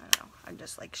 I don't know, I'm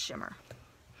just like shimmer.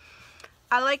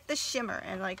 I like the shimmer,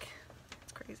 and like,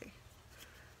 it's crazy.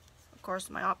 Of course,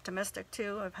 my Optimistic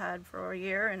too, I've had for a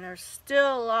year, and there's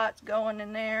still lots going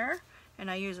in there,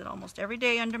 and I use it almost every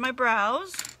day under my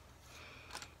brows.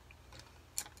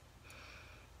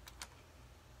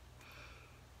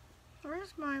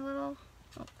 Where's my little,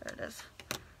 oh, there it is.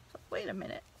 So, wait a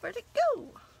minute, where'd it go?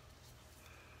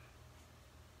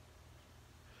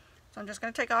 So I'm just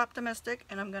going to take Optimistic,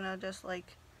 and I'm going to just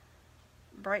like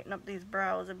brighten up these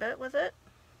brows a bit with it.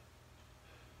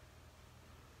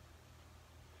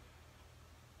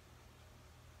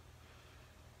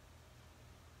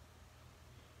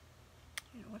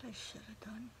 You know what I should have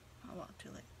done? Oh well, too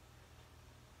late.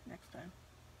 Next time.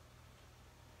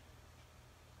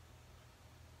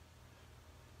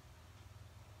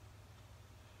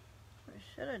 What I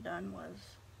should have done was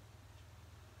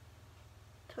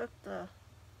took the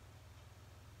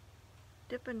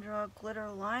Dip and Draw glitter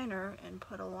liner and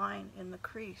put a line in the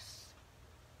crease.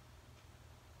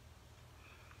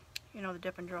 You know the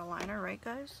Dip and Draw liner, right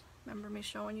guys? Remember me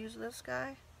showing you this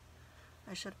guy?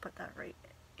 I should have put that right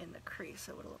in the crease.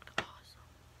 It would have looked awesome.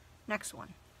 Next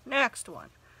one. Next one.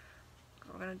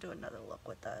 We're going to do another look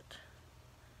with that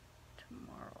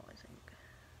tomorrow, I think.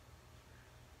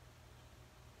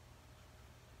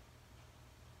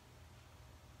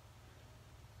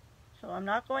 So I'm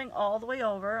not going all the way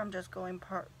over, I'm just going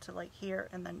part to like here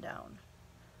and then down.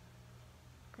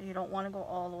 You don't want to go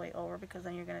all the way over because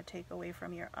then you're going to take away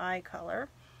from your eye color.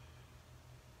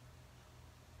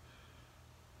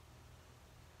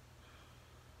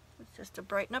 It's just to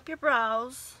brighten up your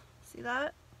brows. See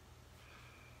that?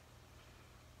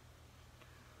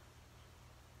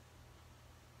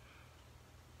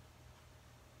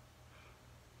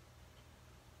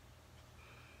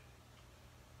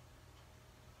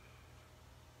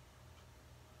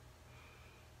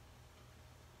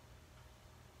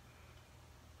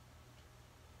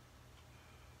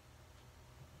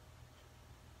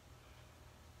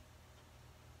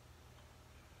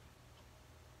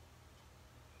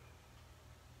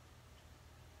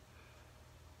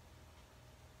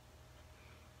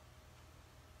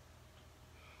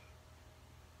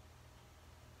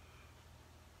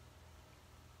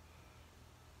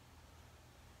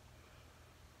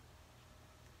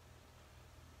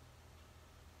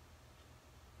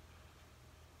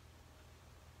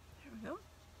 Go.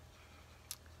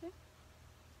 See?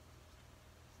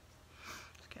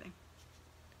 Just kidding.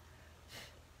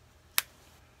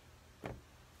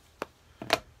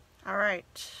 All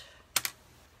right.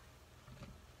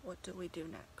 What do we do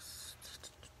next?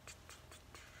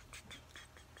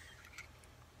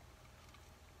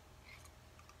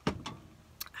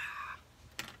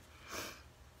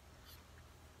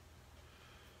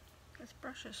 This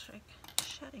brush is like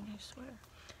shedding, I swear.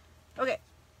 Okay.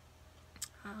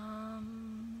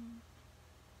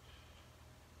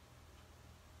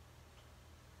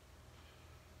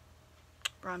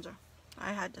 bronzer.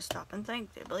 I had to stop and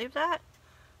think. Do you believe that?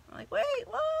 I'm like, wait,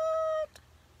 what?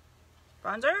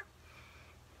 Bronzer?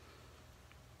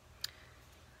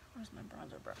 Where's my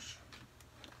bronzer brush?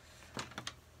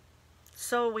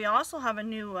 So we also have a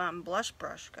new blush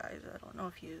brush, guys. I don't know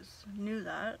if you knew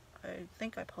that. I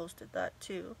think I posted that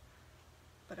too.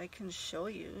 But I can show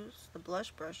you the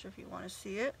blush brush if you want to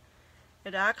see it.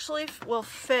 It actually will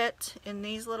fit in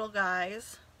these little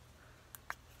guys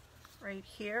right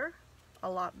here a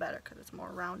lot better because it's more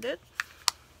rounded.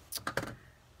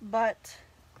 But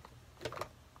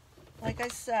like I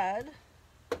said,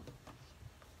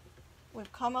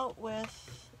 we've come out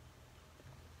with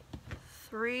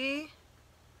 3.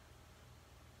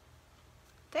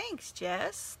 Thanks,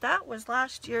 Jess. That was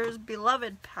last year's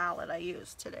Beloved palette I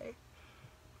used today.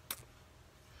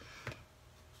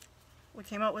 We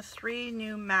came out with 3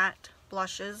 new matte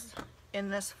blushes in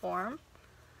this form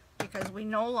because we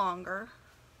no longer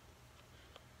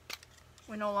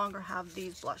have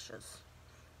these blushes.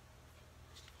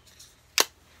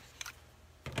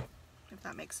 If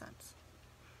that makes sense.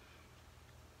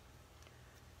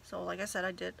 So like I said,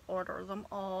 I did order them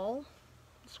all.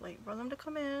 Just waiting for them to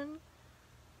come in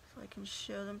so I can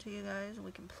show them to you guys and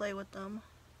we can play with them.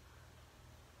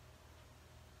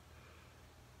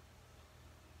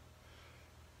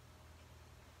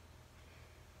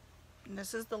 And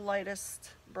this is the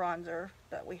lightest bronzer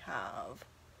that we have.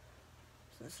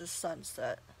 So this is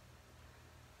Sunset.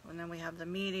 And then we have the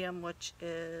medium, which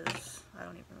is, I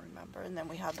don't even remember. And then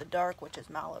we have the dark, which is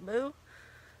Malibu.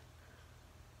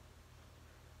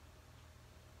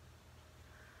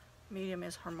 Medium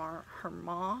is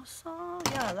Hermosa.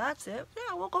 Yeah, that's it.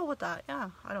 Yeah, we'll go with that. Yeah,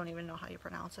 I don't even know how you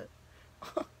pronounce it.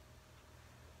 But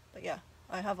yeah,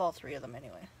 I have all 3 of them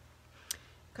anyway.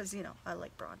 Because, you know, I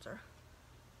like bronzer.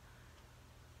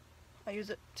 I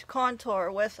use it to contour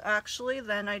with, actually.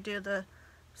 Then I do the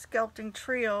Sculpting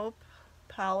Trio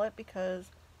palette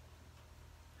because,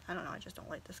 I don't know, I just don't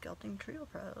like the Sculpting Trio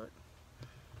palette.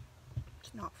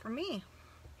 It's not for me.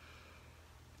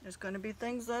 There's going to be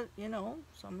things that, you know,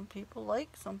 some people like,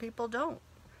 some people don't.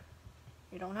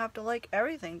 You don't have to like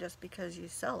everything just because you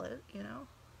sell it, you know.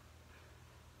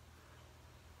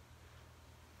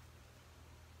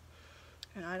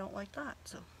 And I don't like that,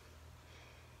 so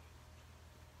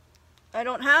I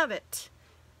don't have it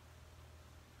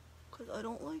because I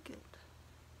don't like it.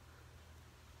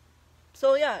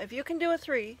 So yeah, if you can do a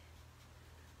 3,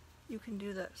 you can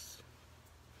do this.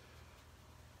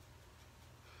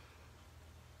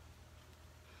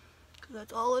 Because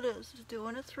that's all it is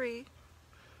doing a 3.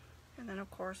 And then of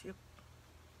course you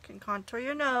can contour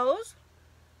your nose.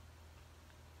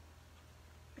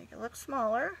 Make it look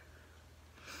smaller.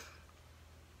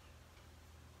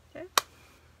 Okay.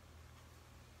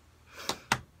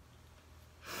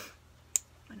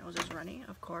 My nose is runny,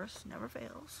 of course, never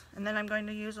fails. And then I'm going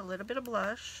to use a little bit of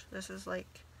blush. This is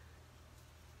like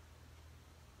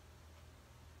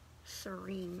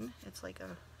Serene. It's like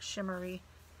a shimmery,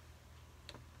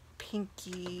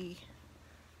 pinky,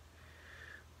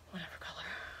 whatever color.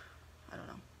 I don't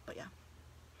know, but yeah.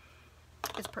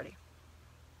 It's pretty.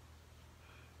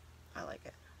 I like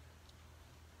it.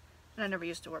 And I never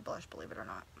used to wear blush, believe it or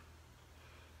not.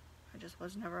 I just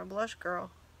was never a blush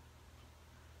girl.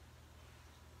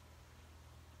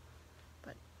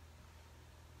 But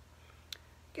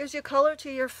gives you color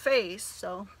to your face,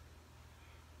 so,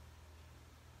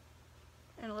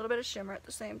 and a little bit of shimmer at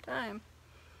the same time.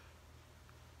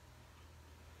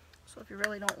 So if you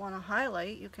really don't want to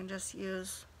highlight, you can just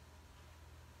use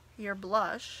your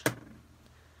blush.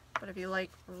 But if you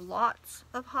like lots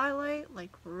of highlight,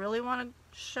 like really want to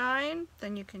shine,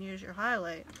 then you can use your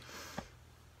highlight.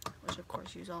 Which of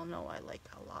course you all know I like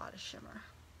a lot of shimmer.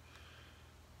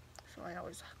 So I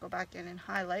always go back in and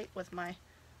highlight with my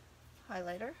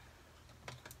highlighter.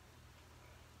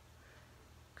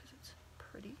 Because it's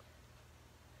pretty.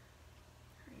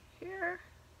 Right here.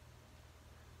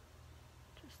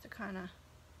 Just to kind of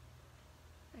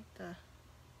make the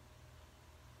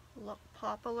look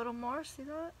pop a little more. See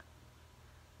that?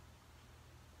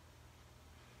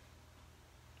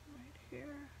 Right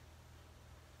here.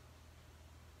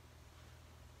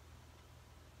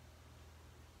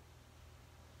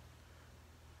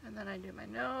 And then I do my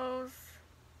nose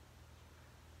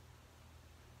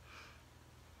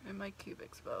and my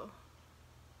cubic's bow.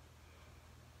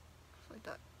 Just like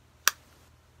that.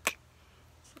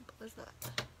 Simple as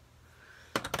that.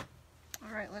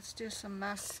 Alright, let's do some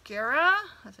mascara.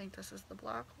 I think this is the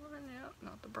black one, yeah,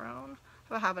 not the brown.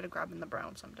 I have a habit of grabbing the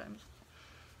brown sometimes.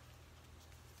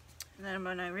 And then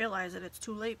when I realize it, it's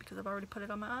too late because I've already put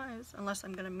it on my eyes. Unless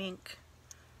I'm going to mink.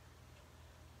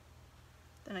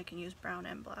 and I can use brown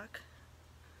and black.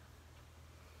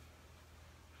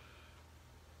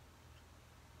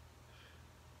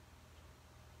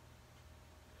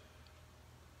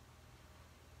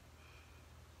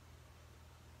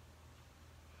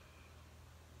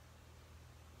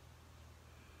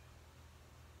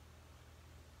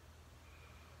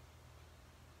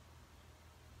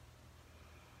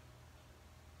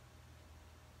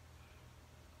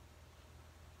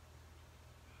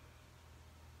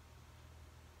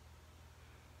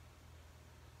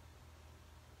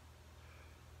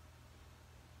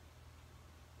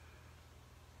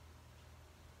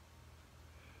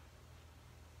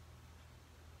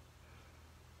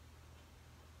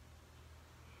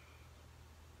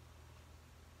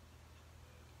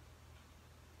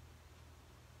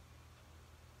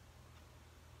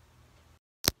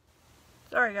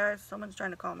 Sorry guys, someone's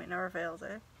trying to call me. Never fails,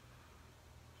 eh?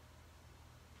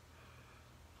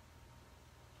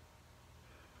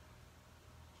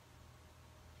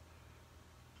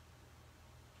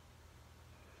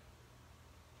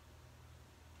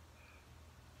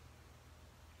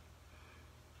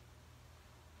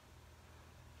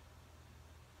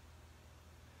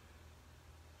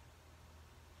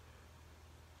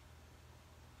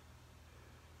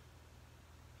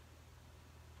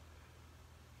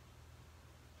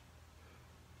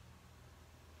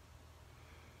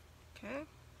 Okay,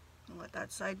 we'll let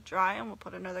that side dry and we'll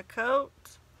put another coat.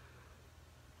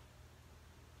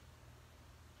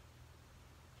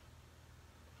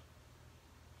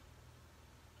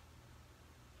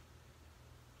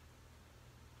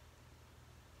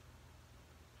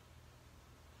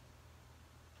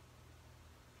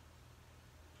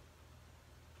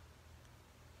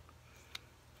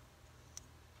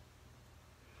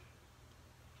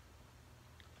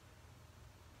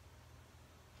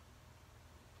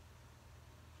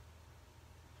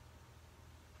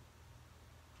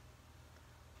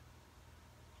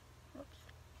 Oops.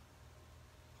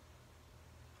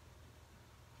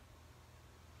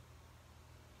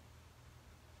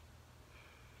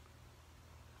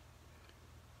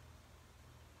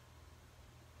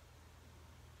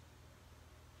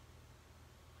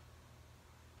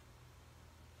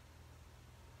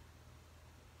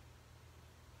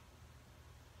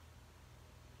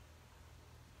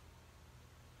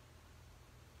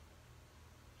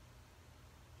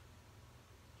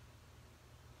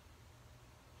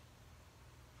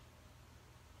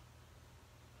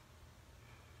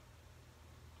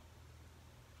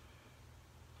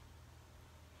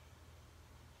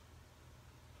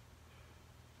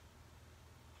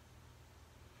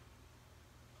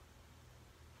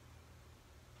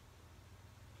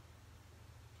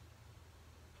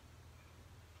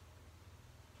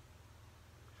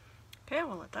 Okay,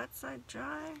 we'll let that side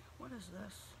dry. What is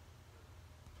this?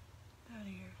 Get out of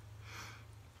here.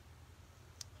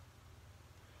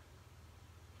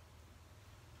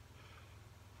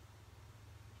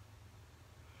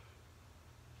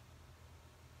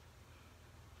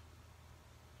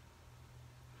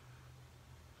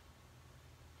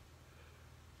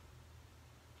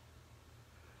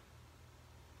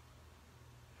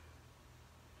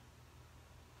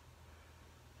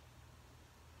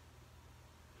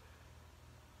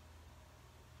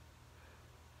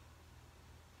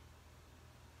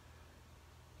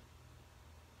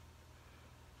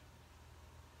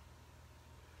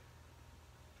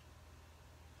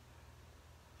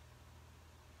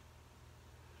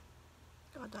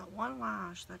 God, that one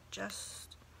lash that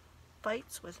just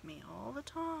fights with me all the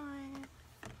time.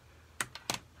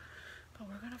 But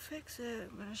we're gonna fix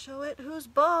it. We're gonna show it who's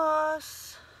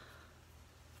boss.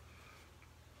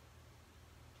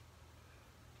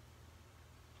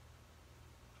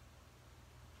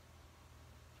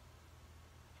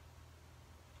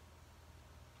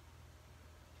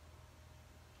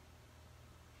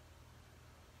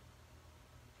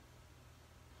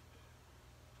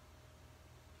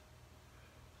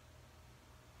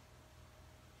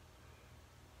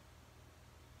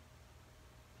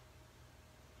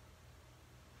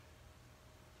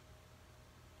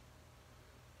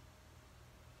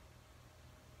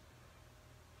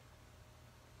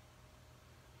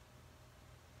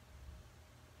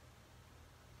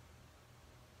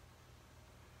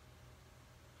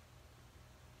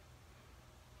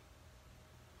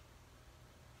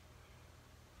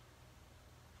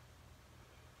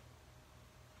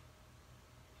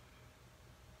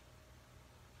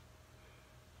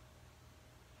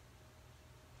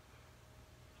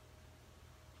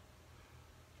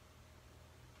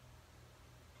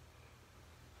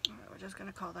 Alright, we're just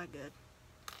gonna call that good.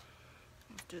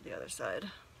 Let's do the other side.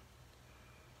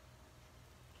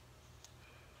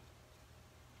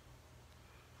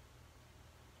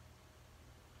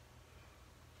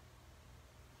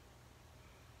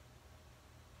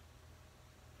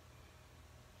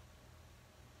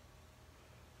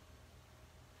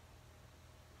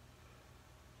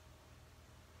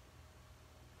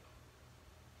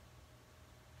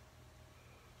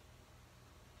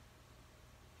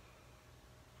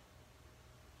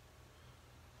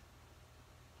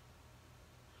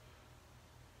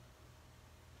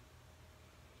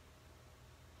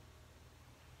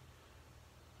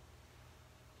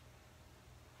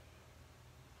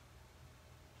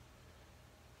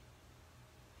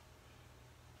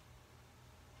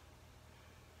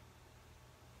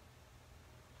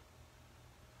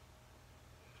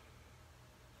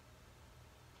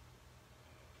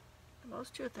 Those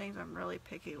two things I'm really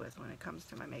picky with when it comes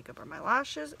to my makeup are my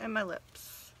lashes and my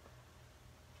lips.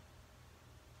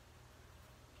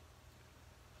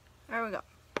 There we go.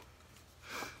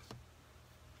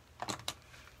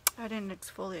 I didn't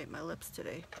exfoliate my lips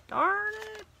today. Darn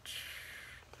it!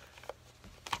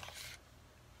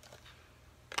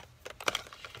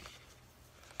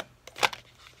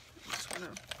 I'm just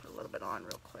gonna put a little bit on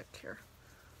real quick here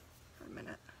for a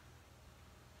minute.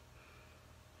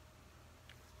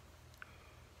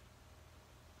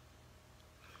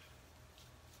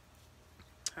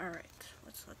 Alright,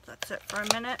 that's it for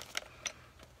a minute.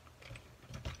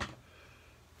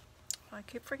 I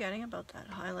keep forgetting about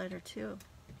that highlighter too.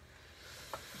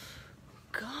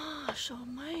 Gosh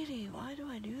almighty, why do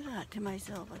I do that to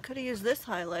myself? I could have used this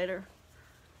highlighter.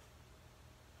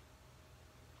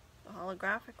 The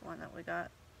holographic one that we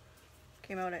got.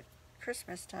 Came out at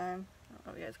Christmas time. I don't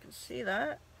know if you guys can see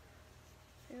that.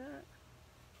 See that?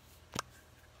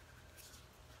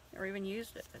 Never even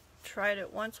used it. I tried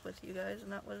it once with you guys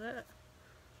and that was it.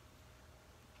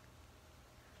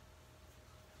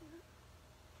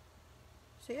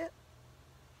 See it?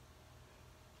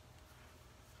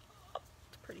 Oh,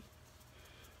 it's pretty.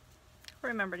 I'll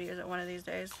remember to use it one of these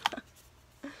days.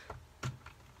 What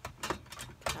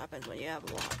happens when you have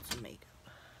lots of makeup?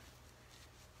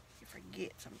 You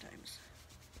forget sometimes.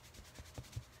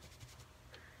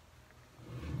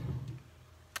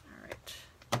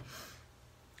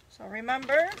 So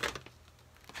remember,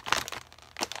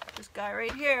 this guy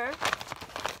right here,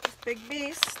 this big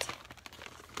beast,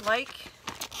 like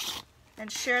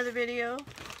and share the video,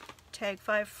 tag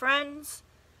 5 friends,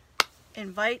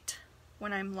 invite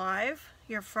when I'm live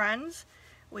your friends.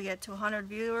 We get to 100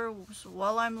 viewers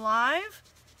while I'm live.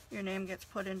 Your name gets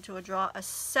put into a draw a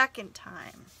second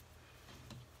time.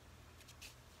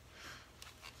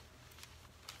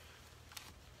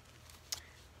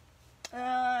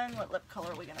 And what lip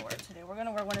color are we going to wear today? We're going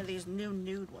to wear one of these new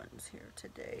nude ones here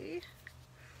today.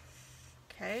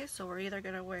 Okay, so we're either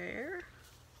going to wear,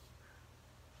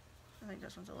 I think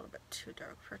this one's a little bit too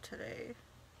dark for today.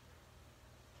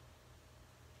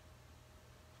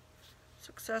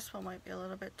 Successful might be a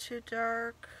little bit too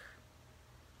dark.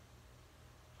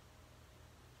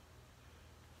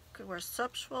 Could wear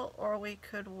Subtle or we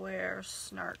could wear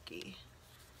Snarky.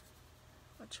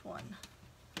 Which one?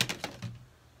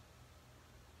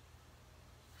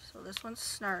 So this one's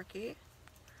Snarky.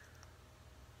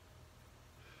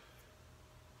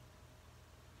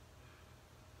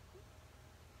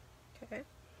 Okay,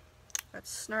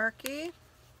 that's Snarky.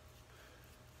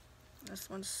 This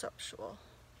one's Subtle.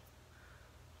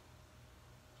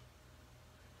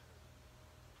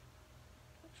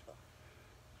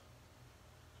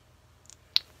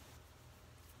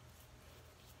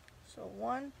 So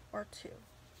 1 or 2.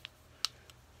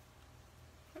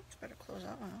 Oops, better close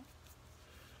that one out.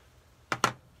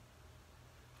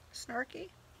 Snarky.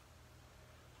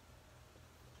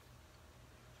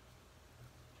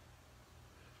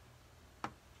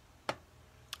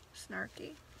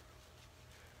 Snarky.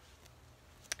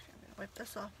 Okay, I'm going to wipe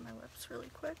this off my lips really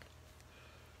quick.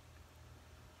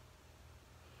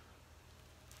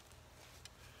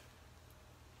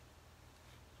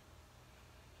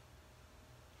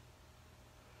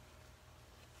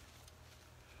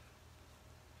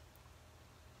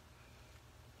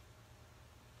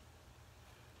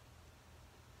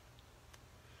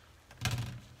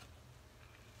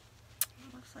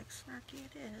 Looks like Snarky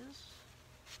it is.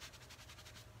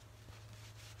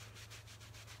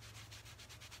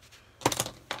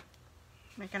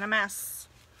 Making a mess.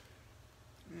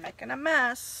 Making a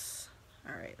mess.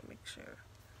 Alright, let me make sure.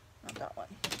 Not that one.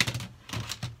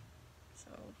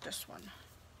 So this one.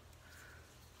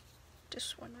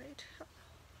 This one right.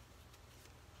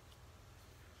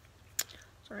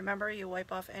 So remember, you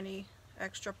wipe off any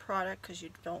extra product because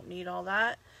you don't need all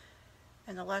that.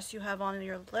 And the less you have on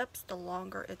your lips, the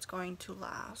longer it's going to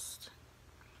last.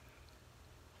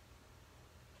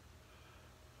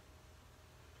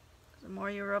 The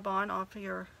more you rub on off of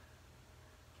your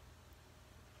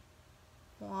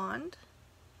wand,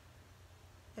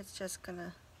 it's just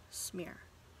gonna smear.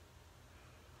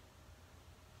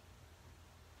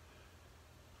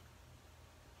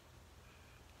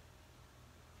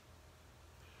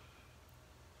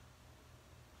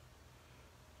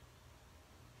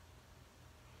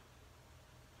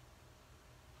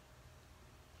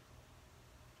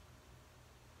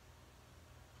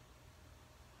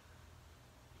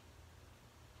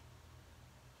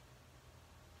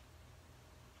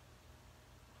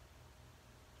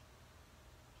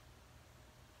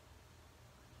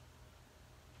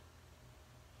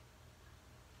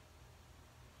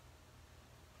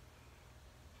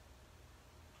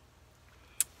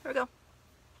 There we go.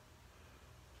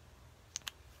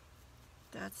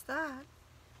 That's that.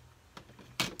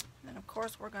 And of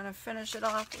course we're going to finish it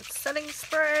off with setting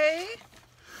spray.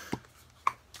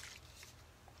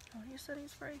 Want to use setting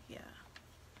spray? Yeah.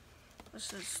 I was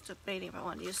just debating if I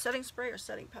want to use setting spray or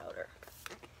setting powder.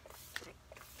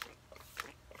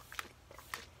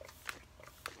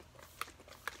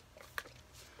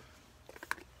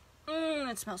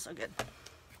 It smells so good.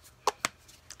 I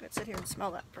could sit here and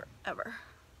smell that forever.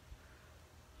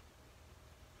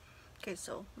 Okay,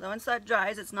 so once that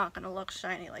dries, it's not going to look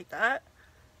shiny like that.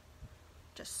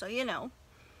 Just so you know.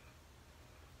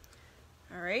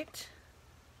 Alright.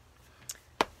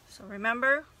 So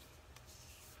remember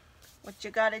what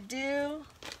you got to do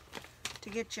to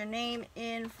get your name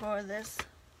in for this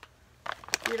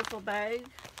beautiful bag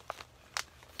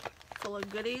full of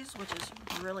goodies, which is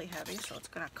really heavy, so it's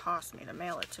going to cost me to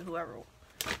mail it to whoever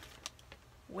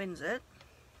wins it.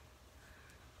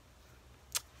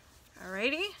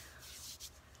 Alrighty.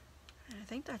 And I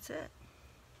think that's it.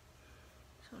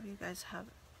 So if you guys have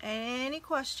any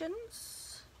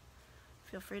questions,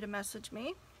 feel free to message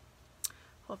me.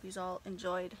 Hope you all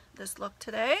enjoyed this look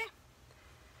today.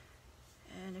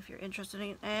 And if you're interested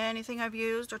in anything I've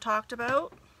used or talked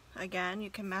about, again, you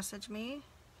can message me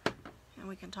and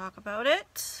we can talk about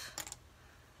it.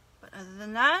 But other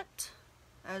than that,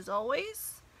 as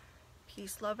always,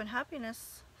 peace, love, and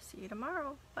happiness. See you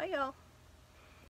tomorrow. Bye, y'all.